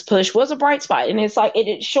getting this push was a bright spot, and it's like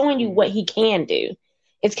it's showing you what Mm-hmm. he can do.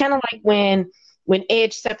 It's kind of like when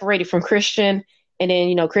Edge separated from Christian, and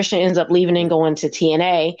then Christian ends up leaving and Yeah. going to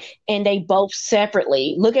TNA, and they both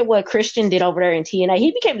separately look at what Christian did over there in TNA.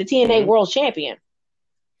 He became the TNA Mm-hmm. World Champion.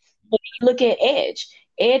 But you look at Edge.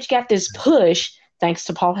 Edge got this push thanks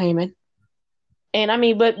to Paul Heyman. And I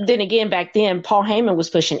mean, but then again, back then, Paul Heyman was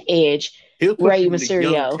pushing Edge, He was Rey pushing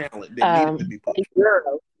the young Mysterio, talent that needed to be Eddie pushed.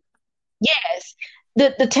 Guerrero. Yes,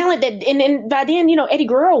 the talent that, and then by then, Eddie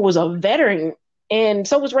Guerrero was a veteran, and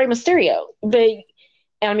so was Rey Mysterio. But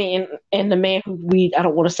I mean, and the man who I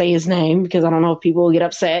don't want to say his name because I don't know if people will get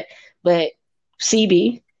upset, but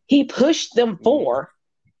CB, he pushed them Mm-hmm. four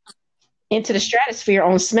into the stratosphere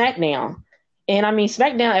on SmackDown. And I mean,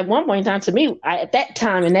 SmackDown at one point in time, to me, at that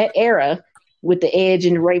time in that era, with the Edge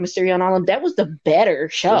and Rey Mysterio and all of them, that was the better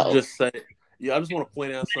Let's show. just say, yeah, I just want to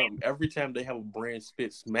point out something. Every time they have a brand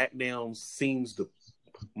split, SmackDown seems to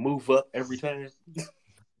move up every time.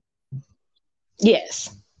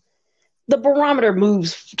 Yes, the barometer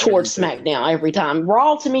moves It really towards does. SmackDown every time.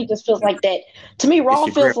 Raw to me just feels like that. To me, It's Raw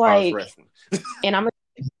your feels grandpa's like, wrestling. and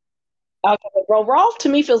okay, bro. Raw to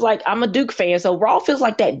me feels like I'm a Duke fan, so Raw feels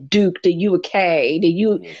like that Duke, the UK,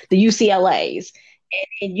 Yeah. the UCLA's,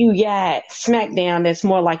 and you got SmackDown that's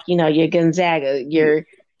more like your Gonzaga, Yeah.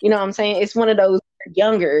 what I'm saying. It's one of those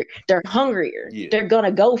younger, they're hungrier, Yeah. they're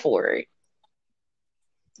gonna go for it.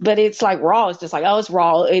 But it's like Raw is just like, oh, it's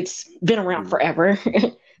Raw. It's been around Yeah. forever.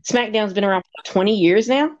 SmackDown's been around for 20 years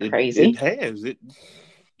now. It Crazy. has. It's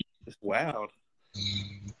wild.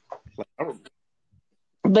 Like,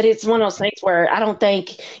 But it's one of those things where I don't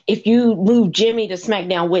think if you move Jimmy to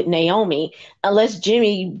SmackDown with Naomi, unless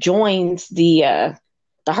Jimmy joins the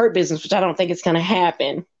Hurt Business, which I don't think it's going to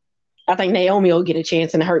happen. I think Naomi will get a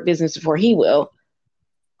chance in the Hurt Business before he will.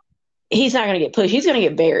 He's not going to get pushed. He's going to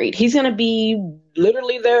get buried. He's going to be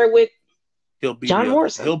literally there with he'll be John the other.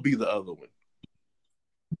 Morrison. He'll be the other one.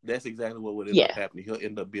 That's exactly what would end up Yeah. happening. He'll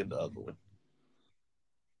end up being the other one.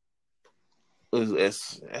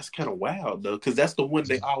 That's kind of wild though, because that's the one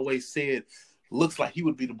they always said looks like he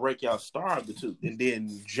would be the breakout star of the two, and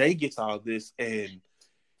then Jay gets all this, and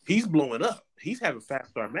he's blowing up. He's having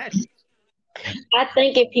 5-star matches. I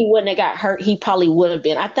think if he wouldn't have got hurt, he probably would have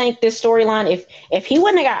been. I think this storyline, if he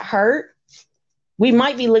wouldn't have got hurt, we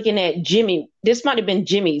might be looking at Jimmy. This might have been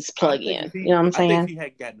Jimmy's plug in. You know what I'm I think if saying? he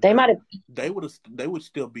had gotten They hurt, might have. they would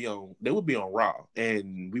still be on. They would be on Raw,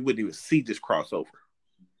 and we wouldn't even see this crossover.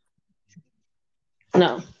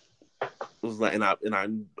 No. It was like,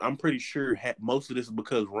 I'm pretty sure most of this is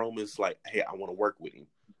because Roman's like, hey, I want to work with him.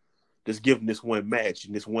 Just give him this one match,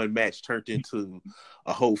 and this one match turned into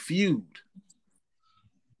a whole feud.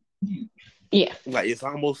 Yeah. Like it's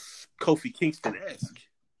almost Kofi Kingston esque.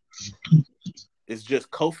 It's just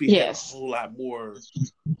Kofi had a Yes. whole lot more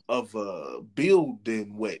of a build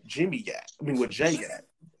than what Jimmy got. I mean, what Jay got.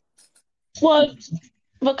 Well,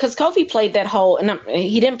 because Kofi played that whole, and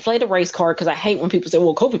he didn't play the race card because I hate when people say,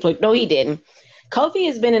 "Well, Kofi played." No, he didn't. Kofi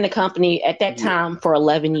has been in the company at that Yeah. time for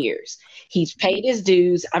 11 years. He's paid his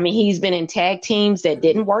dues. I mean, he's been in tag teams that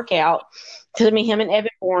didn't work out. Because I mean, him and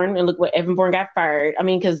Evan Bourne, and look what Evan Bourne got fired. I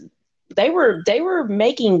mean, because they were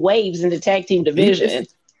making waves in the tag team division.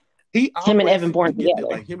 He Him and always Evan seemed to Bourne get that. together.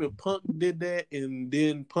 Like him and Punk did that, and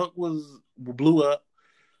then Punk blew up.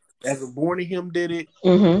 As Bourne and him did it,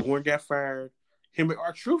 Mm-hmm. Bourne got fired. Him and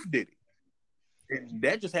R-Truth did it. And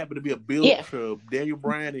that just happened to be a build Yeah, to Daniel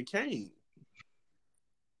Bryan and Kane.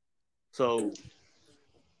 So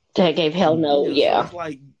that gave hell no. yeah, so Yeah, it's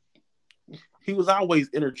like he was always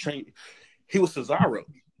interchange. He was Cesaro.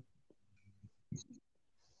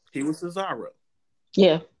 He was Cesaro,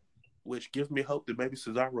 yeah. which gives me hope that maybe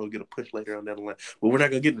Cesaro will get a push later on down the line. But we're not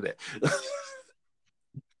gonna get into that.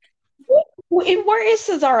 Where is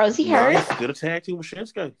Cesaro? Is he Nah, hurt? he's still a tag team with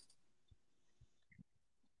Shinsuke.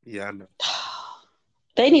 Yeah, I know.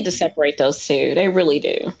 They need to separate those two. They really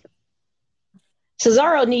do.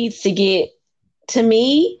 Cesaro needs to get, to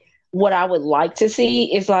me, what I would like to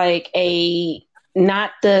see is like a,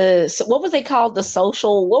 not the, what was they called, the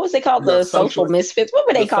social, what was they called, The the social social, misfits, what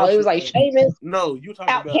were the they called? It was social. like Sheamus, No, you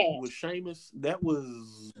talking about with Outcast. Sheamus? That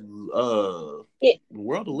was uh It,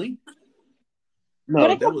 World Elite. what No,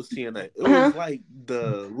 they that called? was TNA. It Huh? was like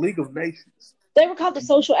the League of Nations. They were called the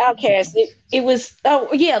Social Outcasts. It was, oh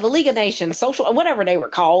yeah, the League of Nations, social, whatever they were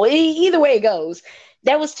called. Either way it goes,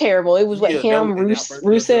 that was terrible. It was what, Yeah, that was, him, and Alberto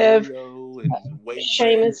Del Rusev, Rio and Wade Barrett.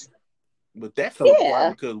 Sheamus. But that fell apart Yeah,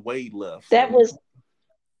 because Wade left. that So was,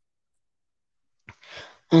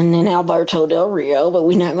 and then Alberto Del Rio, but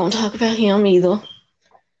we're not going to talk about him either.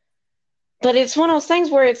 But it's one of those things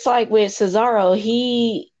where it's like with Cesaro,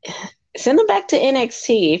 he, send him back to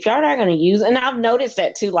NXT if y'all not going to use. And I've noticed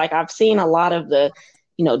that too. Like I've seen a lot of the,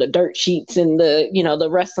 the dirt sheets and the, the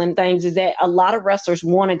wrestling things. Is that a lot of wrestlers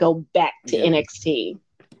want to go back to yeah, NXT?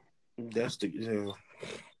 that's the yeah.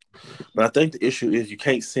 But I think the issue is you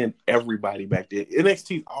can't send everybody back there.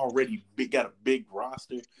 NXT's already got a big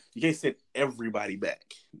roster. You can't send everybody back.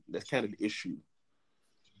 That's kind of the issue.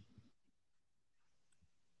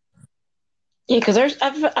 Yeah, because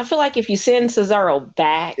I feel like if you send Cesaro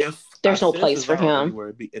back, If I there's no send place for Cesaro him. anywhere,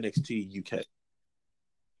 it'd be NXT UK.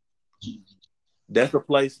 That's a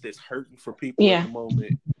place that's hurting for people at Yeah, the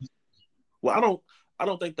moment. Well, I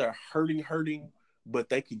don't think they're hurting, but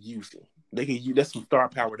they could use it. They could use that's some star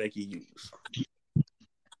power they could use.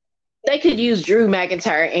 they could use Drew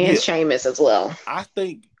McIntyre and Yeah, Sheamus as well. I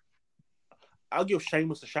think I'll give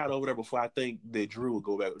Sheamus a shot over there before I think that Drew will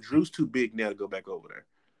go back. Drew's too big now to go back over there.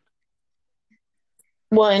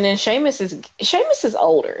 Well, and then Sheamus is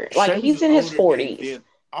older. Like Sheamus he's is in his older, and 40s. then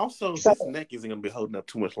also So his neck isn't gonna be holding up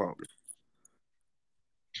too much longer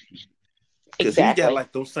because he's got exactly.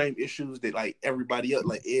 like those same issues that like everybody else,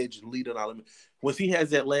 like Edge and Lita and all of them. Once he has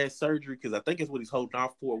that last surgery, because I think it's what he's holding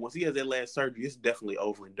off for. Once he has that last surgery, it's definitely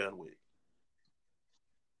over and done with.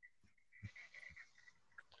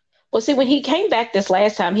 Well, see, when he came back this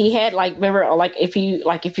last time, he had like, remember, like if you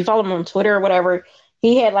follow him on Twitter or whatever,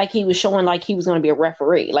 he had like, he was showing like he was going to be a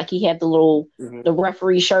referee. Like he had Mm-hmm. the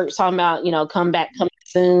referee shirt talking about, come back, come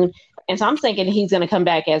soon. And so I'm thinking he's going to come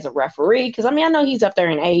back as a referee because I mean I know he's up there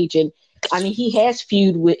in age, and I mean he has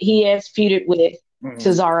feuded with Mm-hmm.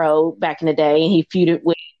 Cesaro back in the day, and he feuded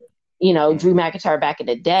with Drew Mm-hmm. McIntyre back in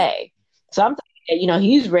the day. So I'm thinking,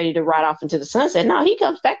 he's ready to ride off into the sunset. No, he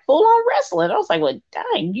comes back full on wrestling. I was like, well,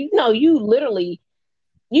 dang, you literally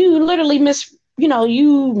you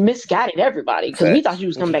misguided everybody because we thought Facts. you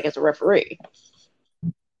was coming back as a referee.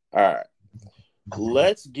 All right,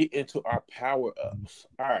 let's get into our power ups.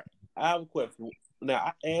 All right, I have a question.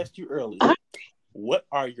 Now, I asked you earlier, what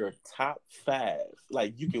are your top five?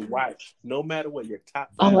 Like you can watch no matter what your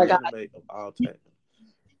top Oh five my god. anime of all time,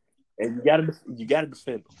 and you gotta defend them. You gotta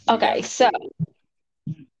Okay, so defend them.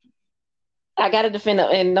 I got to defend it.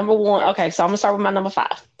 And number one, All right, okay, so I'm gonna start with my number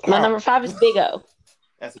five. My all number five is Big O.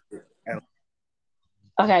 that's a good.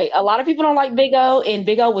 Okay, a lot of people don't like Big O, and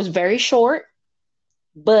Big O was very short,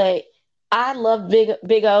 but I love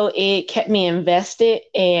Big O. It kept me invested,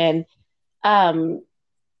 um,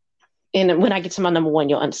 and when I get to my number one,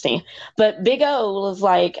 you'll understand. But Big O was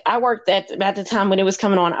like, I worked at the time when it was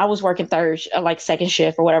coming on. I was working like second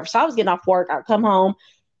shift or whatever. So I was getting off work. I'd come home.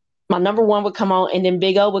 My number one would come on, and then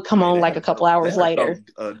Big O would come Hey, on they like had a couple they hours had later.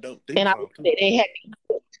 a dope theme And I song too. it had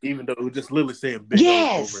Even though it was just literally saying "Big O" over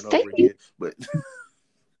yes, and thank over you. again, but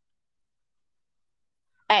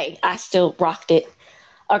Hey, I still rocked it.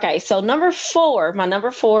 Okay, so my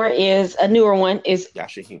number four is a newer one, is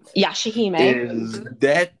Yashahime. Yashahime. Is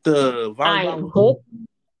that the I volleyball am one? hooked.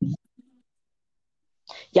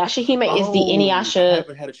 Yashahime is the Oh, I Inuyasha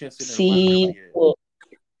haven't had a chance to sit and watch that one seed. yet. Well,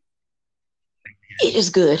 it is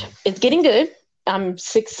good. It's getting good. I'm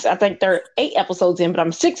six. I think there are 8 episodes in, but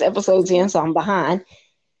I'm 6 episodes in, so I'm behind.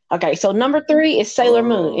 Okay, so number three is Sailor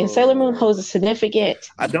Moon, and Sailor Moon holds a Oh, significant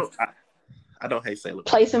I don't. I don't hate Sailor Moon.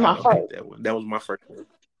 place in I my don't hate heart. that one. That was my first one.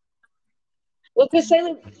 Well, because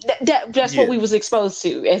that's what Yeah. we was exposed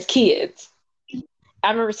to as kids.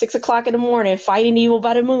 I remember 6 o'clock in the morning fighting evil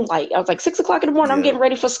by the moonlight. I was like, 6 o'clock in the morning, I'm Yeah. getting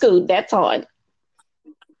ready for school. That's on.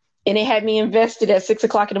 And it had me invested at 6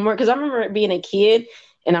 o'clock in the morning because I remember being a kid,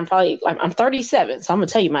 and I'm 37, so I'm gonna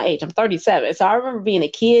tell you my age. I'm 37, so I remember being a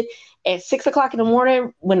kid at 6 o'clock in the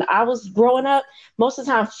morning when I was growing up. Most of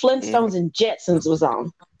the time, Mhm. Flintstones and Jetsons was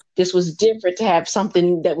on. This was different to have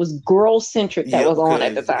something that was girl centric that Yeah, was on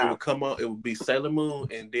at the because it time. would come on. It would be Sailor Moon,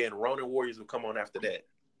 and then Ronin Warriors would come on after that.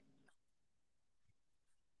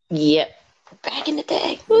 Yep, back in the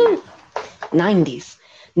day, Yeah. woo, 90s.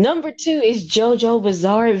 Number two is JoJo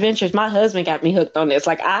Bizarre Adventures. My husband got me hooked on this.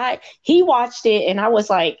 Like he watched it and I was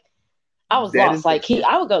like, I was That lost. is the Like per-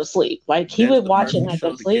 I would go to sleep. Like he that is would the watch it and perfect I'd go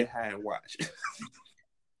show to to get sleep. high and watch.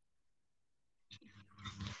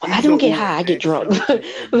 I don't Either get or, high, I get that drunk. show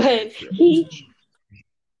is a damn But show. he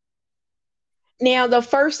now the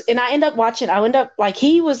first and I end up watching. I end up like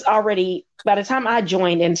he was already by the time I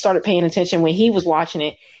joined and started paying attention when he was watching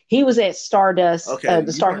it. He was at Stardust, Okay,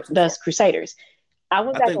 the you weren't too far. Stardust Crusaders. I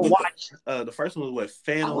went I back think and what watched. the first one was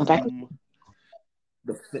what I went back Phantom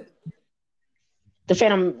the the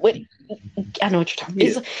Phantom. I know what you're talking.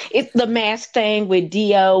 yeah, It's the mask thing with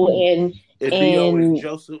Dio and Dio and and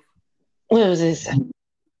Joseph. what was this?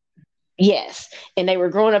 Yes, and they were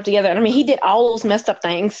growing up together. And I mean, he did all those messed up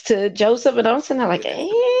things to Joseph, and I'm sitting there like,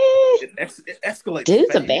 It, it escalates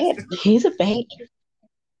dude's a fast. bad. He's a bad.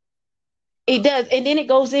 It does, and then it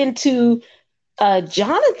goes into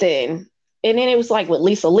Jonathan, and then it was like with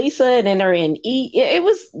Lisa, and then they're in E. It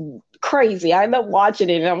was crazy. I ended up watching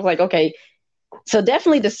it, and I was like, okay. So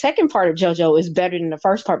definitely the second part of JoJo is better than the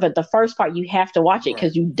first part, but the first part you have to watch it Right.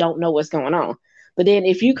 because you don't know what's going on. But then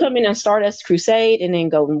if you come in and start as Crusade and then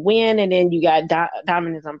go and win, and then you got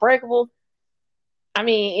Diamond is Unbreakable. I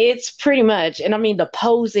mean, it's pretty much, and I mean the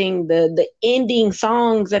posing, the ending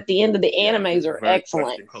songs at the end of the Yes, animes it's are very excellent.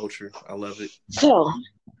 Western culture. I love it. So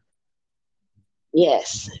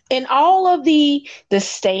yes, and all of the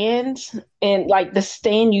stands and like the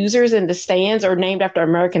stand users and the stands are named after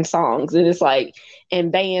American songs, and it's like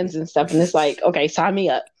and bands and stuff, and it's like okay, sign me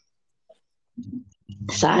up,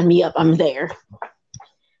 I'm there.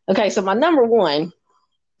 Okay, so my number one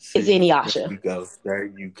is See, there Inuyasha. you go. There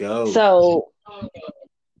you go. So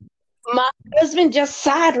my husband just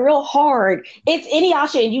sighed real hard. It's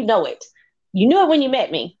Inuyasha, and you know it. You knew it when you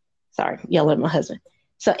met me. Sorry, yelling at my husband.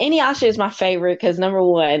 So Inuyasha is my favorite because number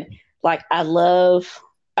one, like I love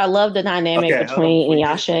the dynamic Okay, hold on. between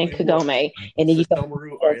Inuyasha Before and you get more, Kagome, and then you go.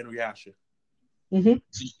 Sesshomaru or Inuyasha? Mm-hmm.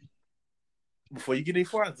 Before you get any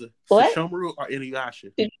farther, What? Sesshomaru or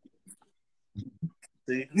Inuyasha?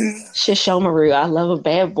 See, Shishomaru, I love a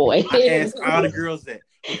bad boy. I ask all the girls that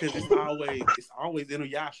because it's always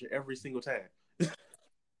Inuyasha every single time.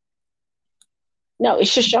 No,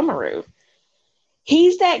 it's Shishomaru.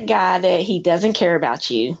 He's that guy that he doesn't care about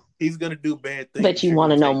you, He's gonna do bad but things. you You're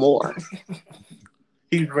want gonna to know take it. more.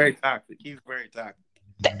 He's very toxic. He's very toxic.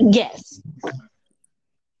 Yes,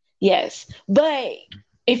 yes, but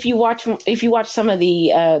if you watch some of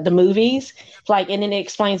the movies, like and then it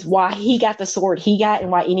explains why he got the sword he got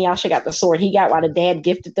and why Inuyasha got the sword he got, why the dad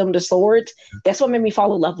gifted them the swords. That's what made me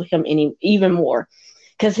fall in love with him even more,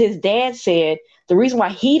 because his dad said the reason why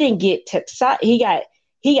he didn't get he got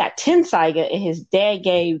Tensaiga and his dad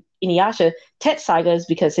gave Inuyasha Tetsaiga is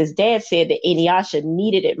because his dad said that Inuyasha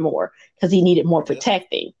needed it more because he needed more Yep.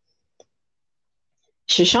 protecting.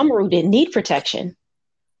 Shishomaru didn't need protection,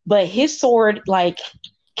 but his sword like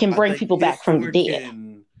can I bring think people his back from the sword dead.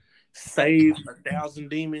 can save 1,000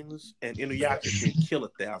 demons, and Inuyasha can kill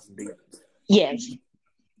 1,000 demons. Yes,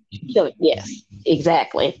 yes,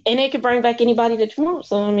 exactly, and it can bring back anybody that you want.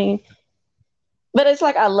 So I mean, but it's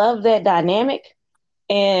like I love that dynamic,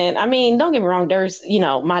 and I mean, don't get me wrong. There's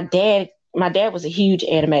my dad was a huge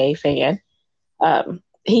anime fan.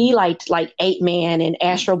 He liked like Eight Man and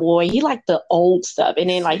Astro Boy. He liked the old stuff, and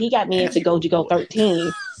You then like said he got me into Astro Goju Go Boy.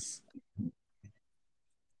 13.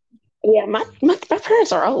 Yeah, my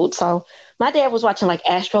parents are old, so my dad was watching like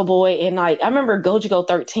Astro Boy and like I remember Goju Go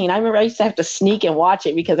 13. I remember I used to have to sneak and watch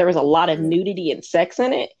it because there was a lot of nudity and sex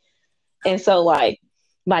in it. And so like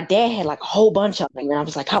my dad had like a whole bunch of them and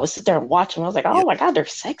I would sit there and watch them. I was like, oh Yep. my God,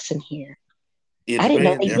 there's sex in here. I It's didn't know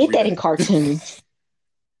banned they did every that in day. cartoons.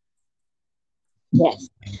 Yes.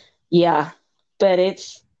 Yeah. But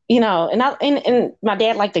it's and my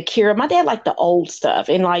dad liked the Cure. My dad liked the old stuff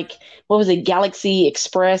and like what was it, Galaxy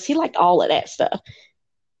Express? He liked all of that stuff.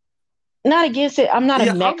 Not against it. I'm not a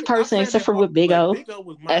Yeah, mech I person said except that for all, with Big but O. Big O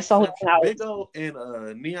was my That's the only exception. thing I Big was. O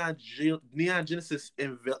and Neon Genesis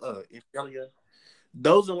Evangelion.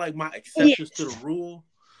 Those are like my exceptions to the Yes. rule.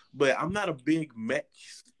 But I'm not a big mech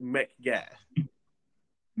guy.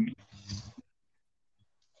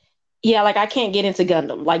 Yeah, like I can't get into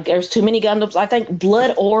Gundam. Like there's too many Gundams. I think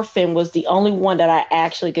Blood Orphan was the only one that I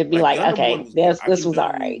actually could be Like like, Gundam One okay, was good. this I this can was all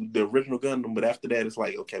right. do the original Gundam, but after that, it's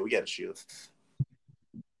like okay, we got to shift.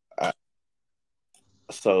 Uh,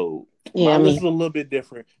 so my Yeah, I list mean, is a little bit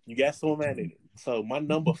different. You got so many in it. So my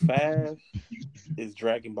number 5 is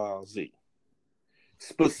Dragon Ball Z.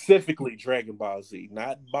 Specifically Dragon Ball Z,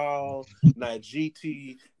 not Ball, not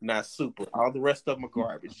GT, not Super. All the rest of them are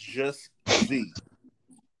garbage. Just Z.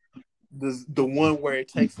 the one where it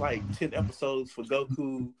takes like 10 episodes for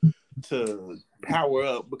Goku to power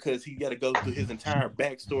up because he got to go through his entire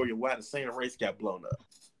backstory of why the Saiyan race got blown up.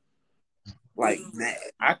 Like that,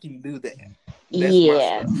 I can do that. That's my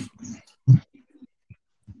Yeah, stuff.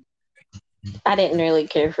 I didn't really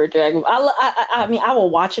care for Dragon Ball. I mean, I will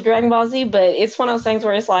watch a Dragon Ball Z, but it's one of those things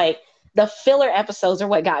where it's like the filler episodes are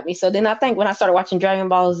what got me. So then I think when I started watching Dragon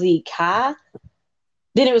Ball Z Kai,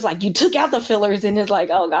 then it was like you took out the fillers, and it's like,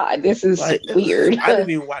 oh god, this is Like weird. I didn't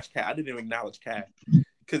even watch Kai. I didn't even acknowledge Kai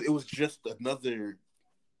because it was just another.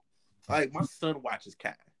 Like my son watches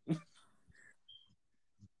Kai.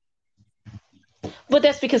 But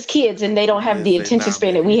that's because kids and they don't have Yeah, the say attention nah,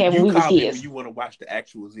 span man. that we had when You we was called me when kids. you want to watch the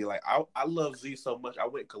actual Z. Like I love Z so much. I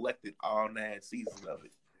went and collected all 9 seasons of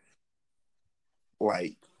it.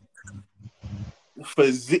 Like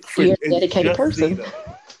for You're a it's dedicated just Z person. though.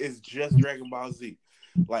 It's just Dragon Ball Z.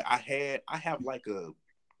 Like I have like a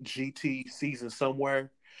GT season somewhere,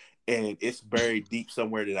 and it's buried deep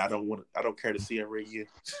somewhere that I don't care to see ever again.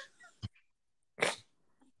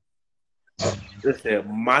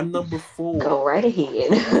 Listen, my number 4, Go right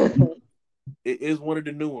ahead. it is one of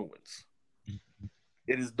the newer ones.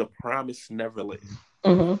 It is The Promised Neverland.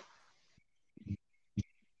 hmm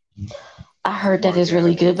I Oh heard that my is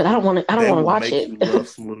really god, good, but I don't want to. I don't that want to will watch make it. you love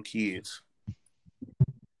some little kids.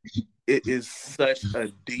 It is such a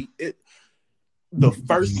deep. The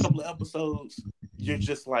first couple of episodes, you're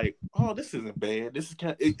just like, oh, this isn't bad. This is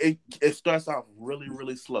kind. It starts off really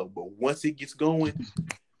really slow, but once it gets going,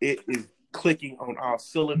 it is clicking on all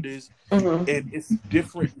cylinders, and hmm it's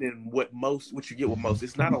different than what you get with most.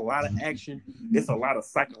 It's not a lot of action. It's a lot of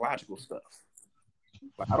psychological stuff.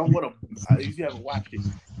 Like I don't want to. If you haven't watched it,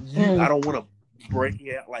 I don't want to break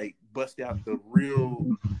it out like bust out the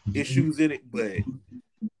real issues in it, but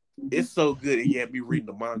it's so good. It had me reading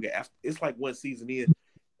the manga after. It's like one season in.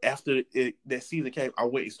 After that season came, I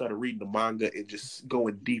went and started reading the manga and just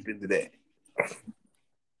going deep into that.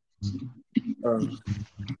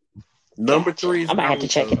 Number Gotcha. 3 is I might have to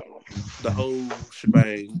check it. Naruto. The whole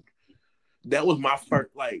shebang. That was my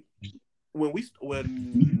first like when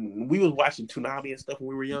we was watching Toonami and stuff when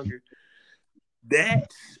we were younger. That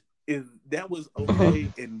was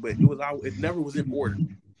okay, but it never was in order.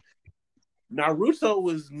 Naruto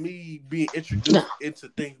was me being No. introduced into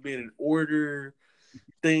things being in order,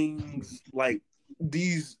 things like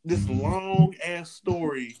this long ass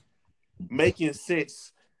story making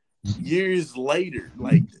sense years later.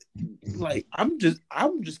 Like I'm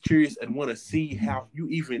just curious and want to see how you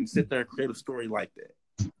even sit there and create a story like that.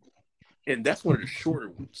 And that's one of the shorter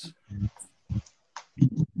ones.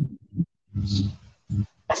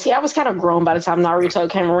 See, I was kind of grown by the time Naruto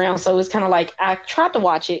came around, so it was kind of like I tried to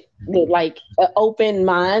watch it with like an open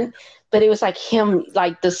mind, but it was like him,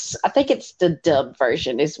 like this. I think it's the dub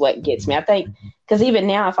version is what gets me. I think because even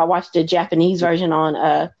now, if I watch the Japanese version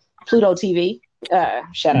on Pluto TV,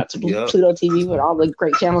 shout out to Yep. Pluto TV with all the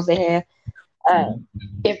great channels they have. Uh,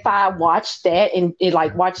 if I watch that and it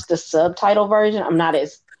like watch the subtitle version, I'm not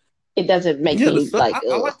as it doesn't make Yeah, me like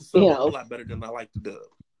I like the sub you a whole know. lot better than I like the dub.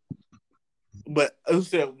 But as I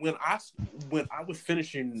said, when I was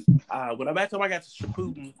finishing when I by the time I got to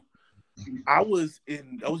Shippuden, I was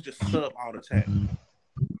just sub all the time.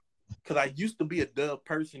 Cause I used to be a dub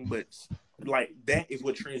person, but like that is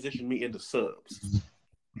what transitioned me into subs.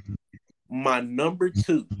 My number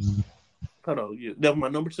 2. Hold on, yeah, that was my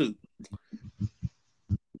number 2.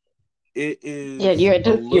 It Yeah, is a you're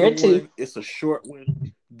little a two. one. It's a short one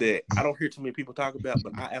that I don't hear too many people talk about,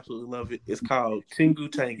 but I absolutely love it. It's called Tengu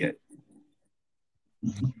Tenge.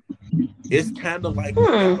 It's kind of like a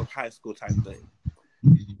God Hmm. of High School type thing.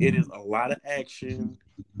 It is a lot of action,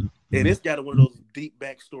 and it's got one of those deep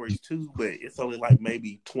backstories too. But it's only like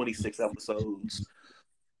maybe 26 episodes.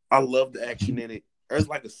 I love the action in it. There's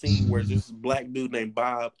like a scene where this black dude named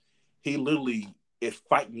Bob, he literally is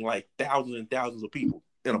fighting like thousands and thousands of people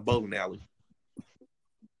in a bowling alley.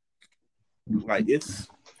 Like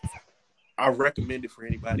I recommend it for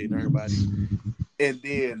anybody and everybody. And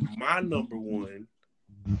then my number 1,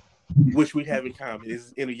 which we have in common,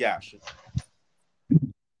 is Inuyasha.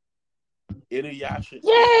 Inuyasha is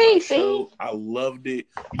my Yay! See. show. I loved it.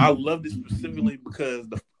 I loved it specifically because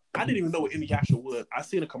I didn't even know what Inuyasha was. I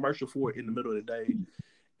seen a commercial for it in the middle of the day,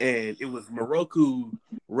 and it was Moroku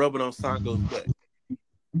rubbing on Sango's butt.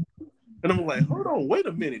 And I'm like, hold on, wait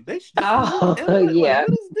a minute. This new Oh anime? Like, yeah.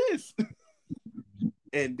 what is this?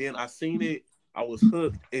 And then I seen it. I was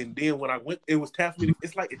hooked. And then when I went, it was time for me to.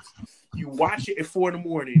 It's like you watch it at 4 in the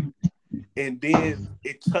morning, and then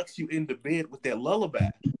it tucks you into bed with that lullaby.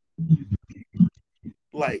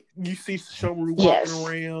 Like you see Sesshomaru walking Yes.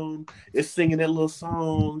 around, it's singing that little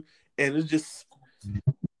song, and it's just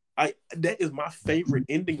that is my favorite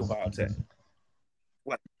ending of all time.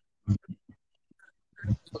 Like,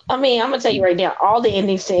 I mean, I'm gonna tell you right now, all the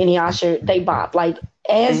endings to Inuyasha, they bop. Like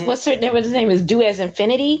as mm-hmm. what's her name? What his name is? Do as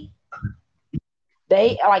Infinity.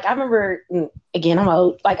 They like I remember again. I'm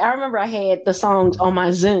old. Like I remember I had the songs on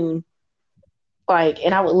my Zoom, like,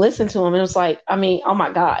 and I would listen to them. And it was like, I mean, oh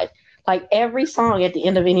my god, like every song at the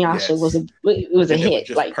end of Inuyasha was Yes. a And they were hit.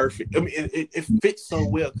 just Like, perfect. I mean, it fits so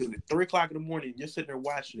well because at 3 o'clock in the morning, you're sitting there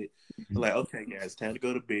watching it. You're like, okay, guys, time to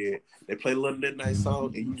go to bed. They play a little midnight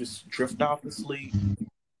song, and you just drift off to sleep.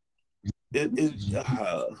 I'm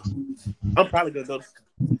probably gonna go.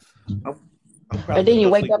 I'm, I'm and probably then gonna you go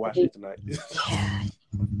to wake sleep up watching and it tonight. yeah.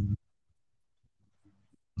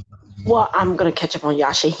 Well, I'm gonna catch up on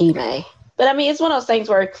Yashahime. But I mean, it's one of those things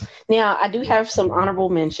where now I do have some honorable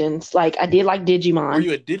mentions. Like I did like Were Digimon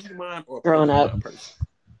you a Digimon or a growing up. Pokemon person?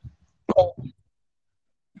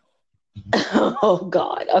 Oh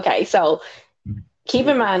God. Okay, so keep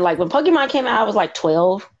in mind, like when Pokemon came out, I was like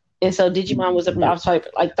 12, and so Digimon was I Yeah. was probably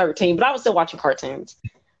like 13, but I was still watching cartoons.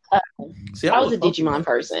 Uh, See, I I was was a a Digimon Pokemon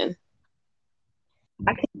person. person.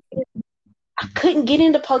 I, I couldn't get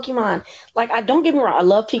into Pokemon. Like, I don't get me wrong, I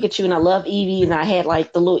love Pikachu and I love Eevee, and I had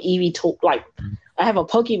like the little Eevee like I have a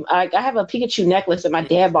Pokemon, I have a Pikachu necklace that my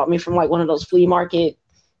dad bought me from like one of those flea market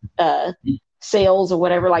uh sales or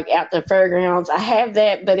whatever, like at the fairgrounds. I have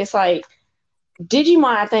that, but it's like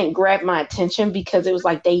Digimon, I think, grabbed my attention because it was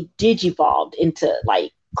like they digivolved into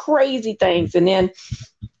like crazy things. And then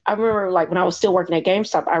I remember like when I was still working at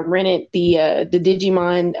GameStop, I rented the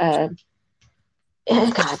Digimon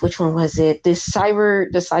God, which one was it? The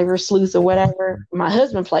cyber sleuth or whatever. My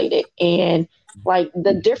husband played it, and like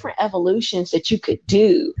the different evolutions that you could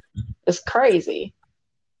do is crazy.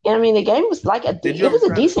 And I mean, the game was like Did you it ever was a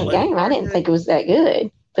try to decent play the game. I card didn't think game? it was that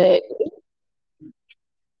good, but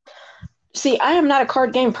see, I am not a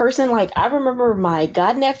card game person. Like I remember my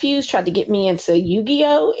godnephews tried to get me into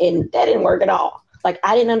Yu-Gi-Oh, and that didn't work at all. Like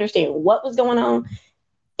I didn't understand what was going on.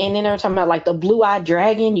 And then they were talking about like the blue-eyed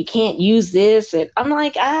dragon. You can't use this, and I'm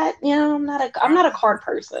like, I'm not a I card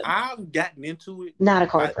person. I've gotten into it. Not a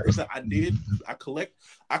card Like I said, person. I did. I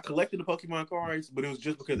collected the Pokemon cards, but it was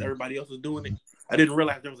just because everybody else was doing it. I didn't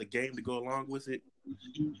realize there was a game to go along with it.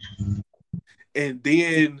 And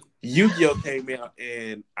then Yu-Gi-Oh came out,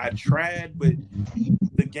 and I tried, but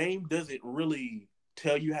the game doesn't really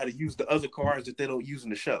tell you how to use the other cards that they don't use in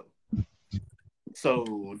the show.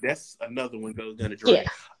 So that's another one goes down the Yeah.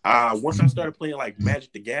 drain. Once I started playing like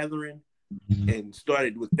Magic the Gathering and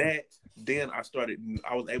started with that, then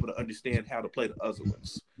I was able to understand how to play the other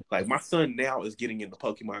ones. Like my son now is getting into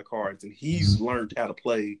Pokemon cards and he's learned how to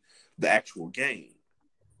play the actual game.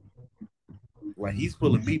 Like he's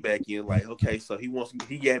pulling me back in, like, okay, so he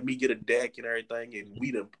had me get a deck and everything, and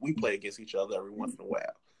we play against each other every once in a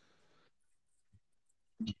while.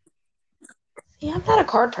 Yeah, I'm not a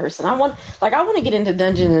card person. I want to get into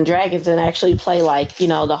Dungeons and Dragons and actually play like,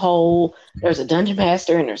 the whole there's a dungeon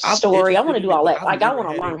master and there's a I'm story. I want interested to do in it, all but that. I've Like I never want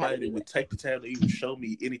to had learn how to anybody that do would take the time to even show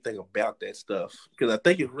me anything about that stuff because I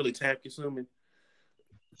think it's really time consuming,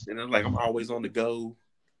 and I'm always on the go.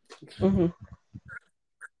 it.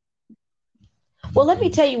 Well, let me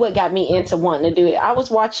tell you what got me into wanting to do it. I was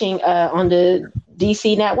watching on the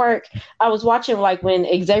DC network. I was watching like when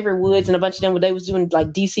Xavier Woods and a bunch of them they was doing like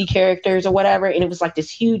DC characters or whatever, and it was like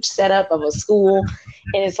this huge setup of a school,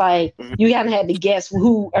 and it's like Mhm. you kind of had to guess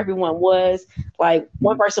who everyone was. Like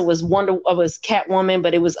one person was Catwoman,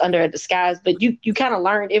 but it was under a disguise. But you kind of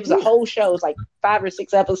learned it was a Whew. whole show. It was like 5 or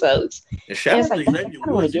 6 episodes, And and shout it's out to like, dang, I Xavier kind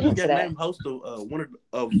of want to Woods. He get just into got that. named host of one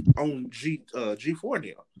of on G4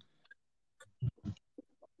 now.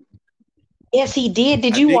 Yes, he did.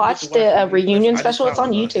 Did I you did get to watch watch the the reunion special. reunion I just special? It's saw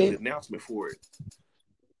on his YouTube. announcement for it.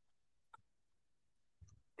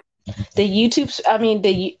 The YouTube, I mean,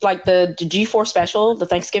 the G4 special, the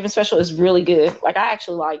Thanksgiving special is really good. Like, I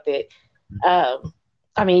actually liked it.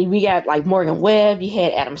 I mean, we got like Morgan Webb, you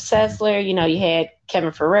had Adam Sessler, you had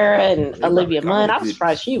Kevin Ferreira and They brought Olivia back all Munn. the I was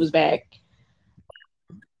surprised goodies. she was back.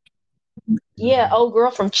 Yeah, old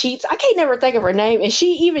girl from Cheats. I can't never think of her name. And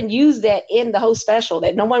she even used that in the whole special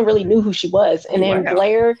that no one really knew who she was. Oh And then wow!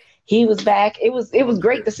 Blair, he was back. It was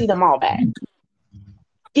great to see them all back.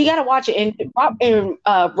 You gotta watch it. And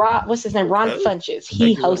Rob, what's his name? Ron Okay, Funches. I'll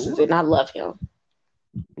He give it a hosts it, look. and I love him.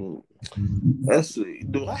 Mm. Let's see.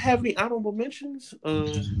 Do I have any honorable mentions?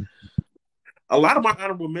 A lot of my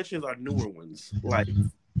honorable mentions are newer ones. Like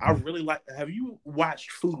I really like. Have you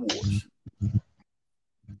watched Food Wars?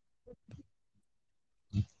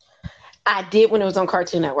 I did when it was on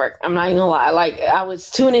Cartoon Network. I'm not even gonna lie. Like I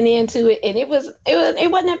was tuning into it, and it wasn't that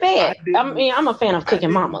I bad. I didn't mean, I'm a fan of I Cooking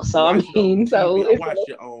didn't Mama, so I watch it on mean, so TV. I it's watched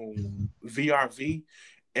it on VRV,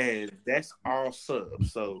 and that's all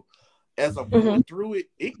subs. So as I'm mhm. going through it,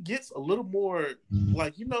 it gets a little more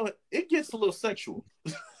like it gets a little sexual.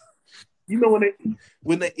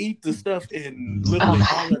 When they eat the stuff and literally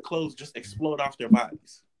all Okay. their clothes just explode off their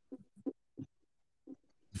bodies.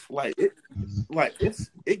 Like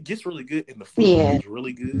it gets really good, and the food Yeah. is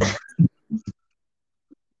really good.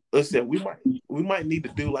 Listen, we might need to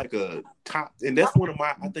do like a top, and that's one of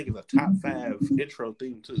my I think is a top 5 intro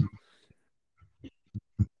theme too.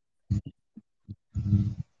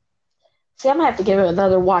 See, I'm gonna have to give it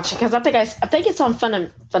another watch because I think it's on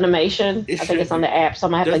Funimation. It I think should it's on the be. app, so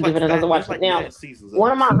I'm gonna have to give it another There's watch. like Now, mad seasons of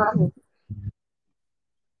one of it. my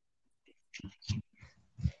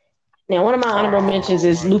So one of my honorable mentions oh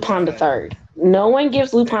is my Lupin the god, Third. No one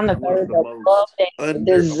gives Lupin the that one of Third the the love most that he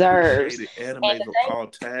deserves. underappreciated And animes the of thing, all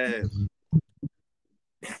time.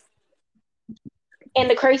 and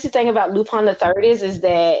the crazy thing about Lupin the Third is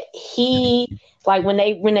that he like when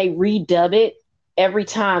they redub it every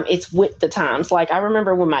time it's with the times. Like I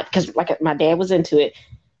remember when because like my dad was into it.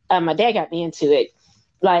 My dad got me into it.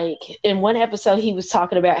 Like in one episode, he was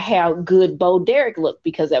talking about how good Bo Derek looked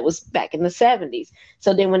because that was back in the 70s.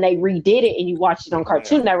 So then when they redid it and you watched it on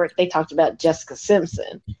Cartoon Wow. Network, they talked about Jessica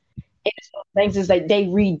Simpson. And it's one of the things is that they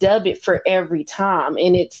redub it for every time.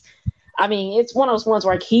 And I mean, it's one of those ones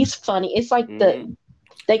where like, he's funny. It's like Mm-hmm.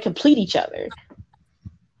 they complete each other.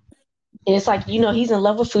 And it's like, he's in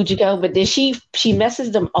love with Fujiko, but then she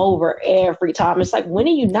messes them over every time. It's like, when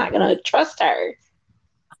are you not Yeah. gonna trust her?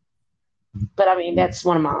 But I mean, that's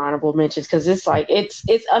one of my honorable mentions because it's like it's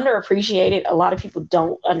underappreciated. A lot of people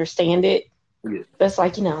don't understand it, Yeah. but it's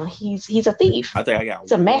like he's a thief. I think I got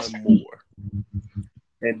He's a one master thief. more,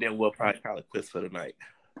 and then we'll probably call it quits for the night.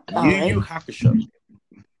 All Yu right. Yu Hakusho.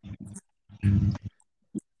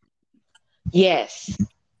 Yes,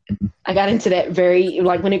 I got into that very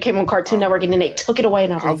like when it came on Cartoon Oh Network, my and then they god. took it away,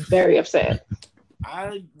 and I was I've very upset.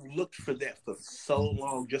 I looked for that for so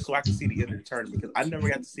long just so I could see the end of the tournament because I never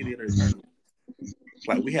got to see the end of the tournament.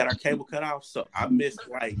 Like we had our cable cut off, so I missed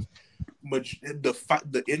like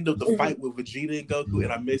the end of the Mhm. fight with Vegeta and Goku,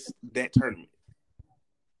 and I missed that tournament.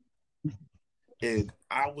 And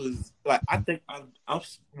I was like, I think I'm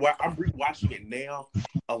rewatching it now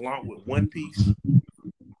along with One Piece,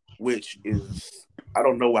 which is I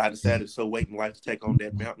don't know why I decided so late in life to take on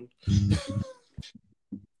that mountain.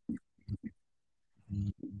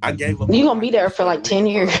 I gave up You're on gonna be watching it there and for started like reading 10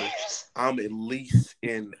 years. manga. I'm at least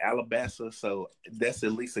in Alabasta, so that's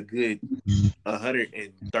at least a good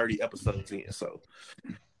 130 episodes in. So,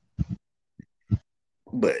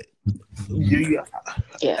 but you,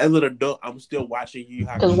 Yeah, as an adult, I'm still watching Yu Yu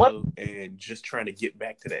because what Hakushow and just trying to get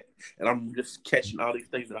back to that. And I'm just catching all these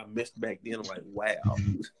things that I missed back then. I'm like, wow.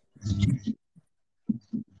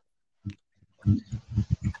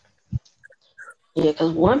 yeah,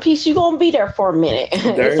 because One Piece you're gonna be there for a minute. It's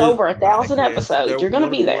There's over a 1,000 episodes. They're You're gonna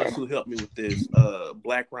one of be the ones there. who helped me with this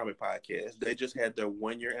Black Ramen podcast. They just had their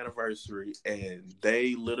 1 year anniversary, and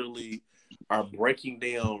they literally are breaking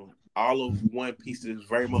down all of One Piece's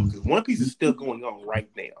very moment because One Piece is still going on right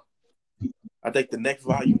now. I think the next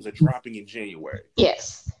volumes are dropping in January.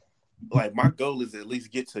 Yes. Like my goal is at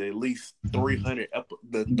least get to at least 300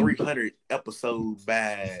 episodes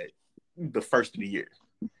by the first of the year.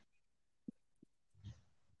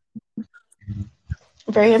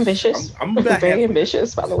 Very ambitious. I'm about Very halfway there.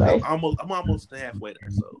 ambitious, by the way. I'm almost halfway there,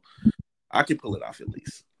 so I can pull it off at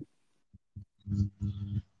least.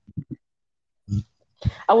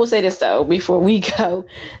 I will say this though, before we go,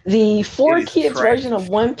 the It four is kids version of trash.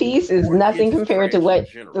 One Piece is Four Kids nothing is compared to trash in what.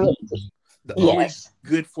 general. The only Yes,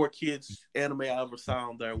 good Four Kids anime I ever saw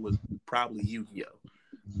on there was probably Yu-Gi-Oh.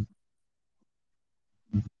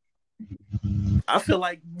 I feel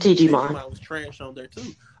like Digimon. Digimon was trash on there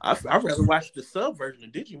too. I'd rather watch the sub version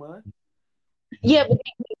of Digimon. Yeah,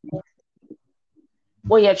 but,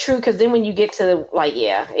 well, yeah, true. Because then when you get to like,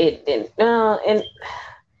 yeah, and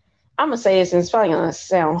I'm gonna say this, and it's probably gonna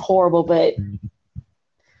sound horrible, but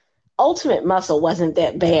Ultimate Muscle wasn't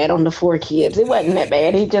that bad on the four kids. It wasn't that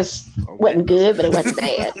bad. It just On that wasn't note, good, but it wasn't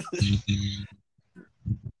bad.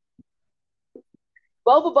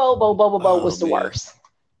 Boba oh was the man, worst,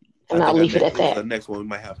 I and I'll think our leave it next at that. next one we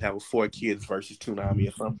might have a Four Kids versus Toonami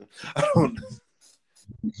or something. I don't know.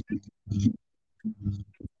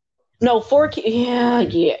 No, Forky.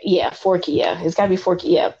 Yeah. Forky. Yeah, it's got to be Forky.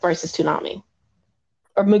 Yeah, versus Toonami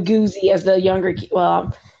or Maguzi as the younger.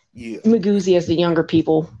 Well, Yeah, Maguzi as the younger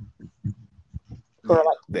people who are yeah,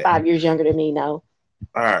 like that. 5 years younger than me. No,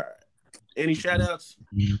 All right. Any shout outs?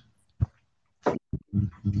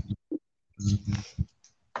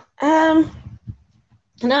 Um,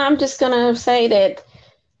 no, I'm just gonna say that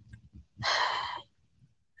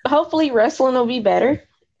hopefully wrestling will be better.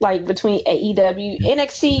 Like between AEW,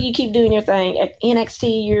 NXT, you keep doing your thing. At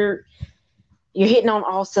NXT, you're hitting on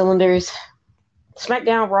all cylinders.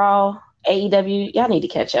 SmackDown, Raw, AEW, y'all need to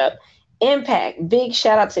catch up. Impact, big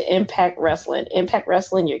shout out to Impact Wrestling. Impact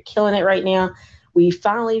Wrestling, you're killing it right now. We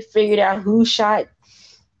finally figured out who shot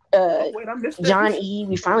Oh wait, I missed that. John E.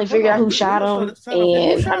 We finally Hold figured out on, who we shot gonna him, start off there. Who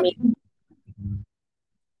and I shot him? mean,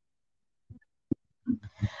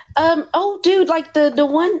 oh, dude, like the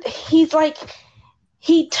one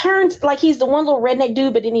he turns like he's the one little redneck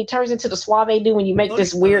dude, but then he turns into the suave dude when you make Oh,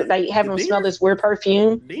 this weird. They have the him smell Diener? this weird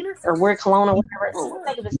perfume Diener? or weird cologne or whatever. Oh,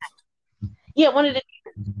 I think of what? his name. Yeah, one of the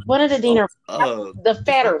Oh, Diener, the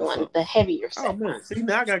fatter Disciple one, the heavier Oh set. man, see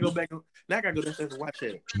now I gotta go back. Now I gotta go downstairs and watch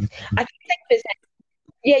it. I can't think of his name.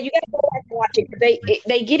 Yeah, you got to go back and watch it.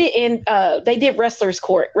 They get it in. They did Wrestler's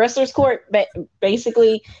Court. Wrestler's Court, but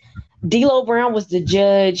basically, D'Lo Brown was the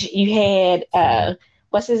judge. You had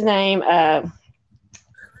what's his name?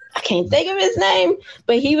 I can't think of his name,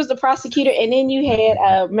 but he was the prosecutor. And then you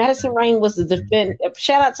had Madison Rain was the defendant.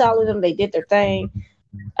 Shout out to all of them; they did their thing.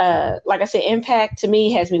 Like I said, Impact to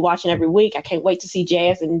me has me watching every week. I can't wait to see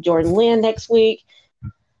Jazz and Jordan Lynn next week.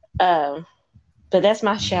 Uh, but that's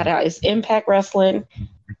my shout out. It's Impact Wrestling.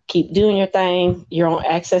 Keep doing your thing. You're on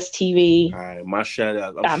Access TV. All right, my shout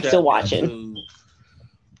out. I'm I'm still shouting out watching.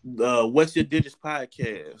 to What's Your Digits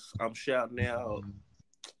podcast. I'm shouting out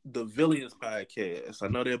the Villians podcast. I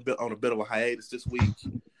know they're on a bit of a hiatus this week.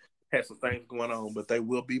 Had some things going on, but they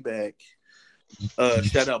will be back.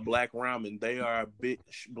 Shout out Black Ramen. They are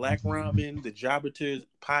Black Ramen, the Jobberters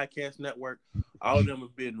Podcast Network. All of them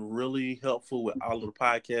have been really helpful with all of the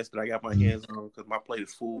podcasts that I got my hands on because my plate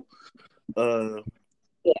is full.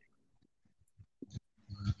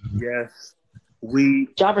 Yes,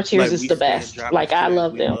 Jobberteers is the best. Like I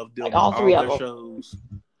love them. Like all three of them. Shows.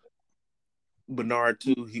 Bernard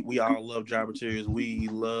too. We all love Jobberteers. We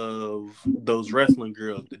love those wrestling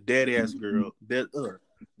girls, the dead ass girl,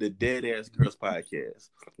 the Dead Ass Girls podcast.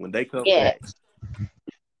 When they come back,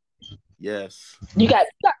 yes, you got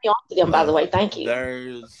me on to them. By the way, thank you.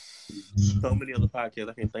 There's so many other podcasts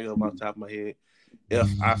I can't think of off the top of my head. If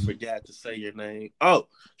I forgot to say your name,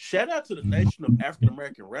 shout out to the Nation of African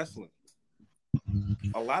American Wrestling.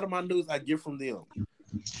 A lot of my news I get from them.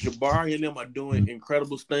 Jabari and them are doing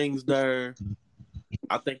incredible things there.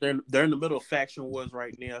 I think they're in the middle of faction wars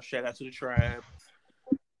right now. Shout out to the tribe.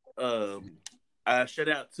 Shout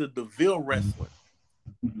out to the Ville Wrestling.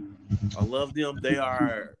 I love them. They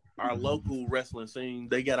are our local wrestling scene.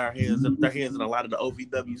 They got their hands in a lot of the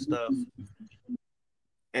OVW stuff.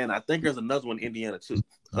 And I think there's another one in Indiana too.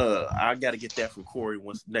 I got to get that from Corey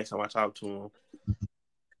next time I talk to him.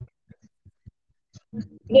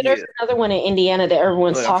 Yeah, there's another one in Indiana that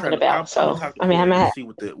everyone's talking about. I'm gonna see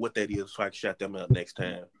what that is, so I can shout them out next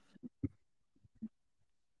time.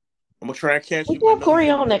 I'm gonna try and catch him. We'll have Corey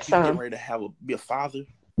on next time. He's getting ready to be a father,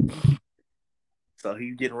 so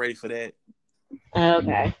he's getting ready for that.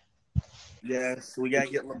 Okay. Yes, we gotta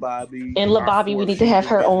get LaBobby. And LaBobby, we need to have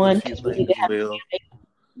her on.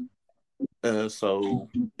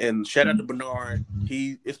 And shout out to Bernard.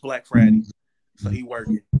 It's Black Friday, so he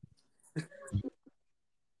working.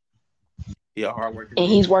 Yeah, hard working. And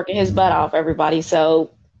he's working his butt off, everybody.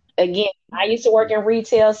 So again, I used to work in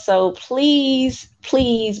retail, so please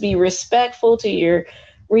be respectful to your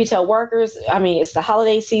retail workers. I mean, it's the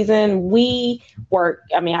holiday season. We work.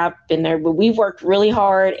 I mean, I've been there, but we've worked really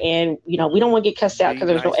hard, and we don't want to get cussed out because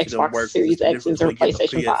there's no Xbox Series X's or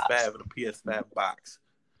PlayStation 5. PS5 and a PS5 box.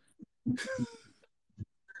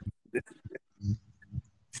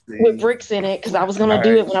 With bricks in it, because I was gonna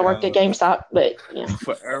do it when I worked at GameStop, but yeah.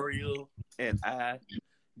 For Ariel and I,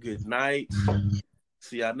 good night.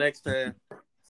 See y'all next time.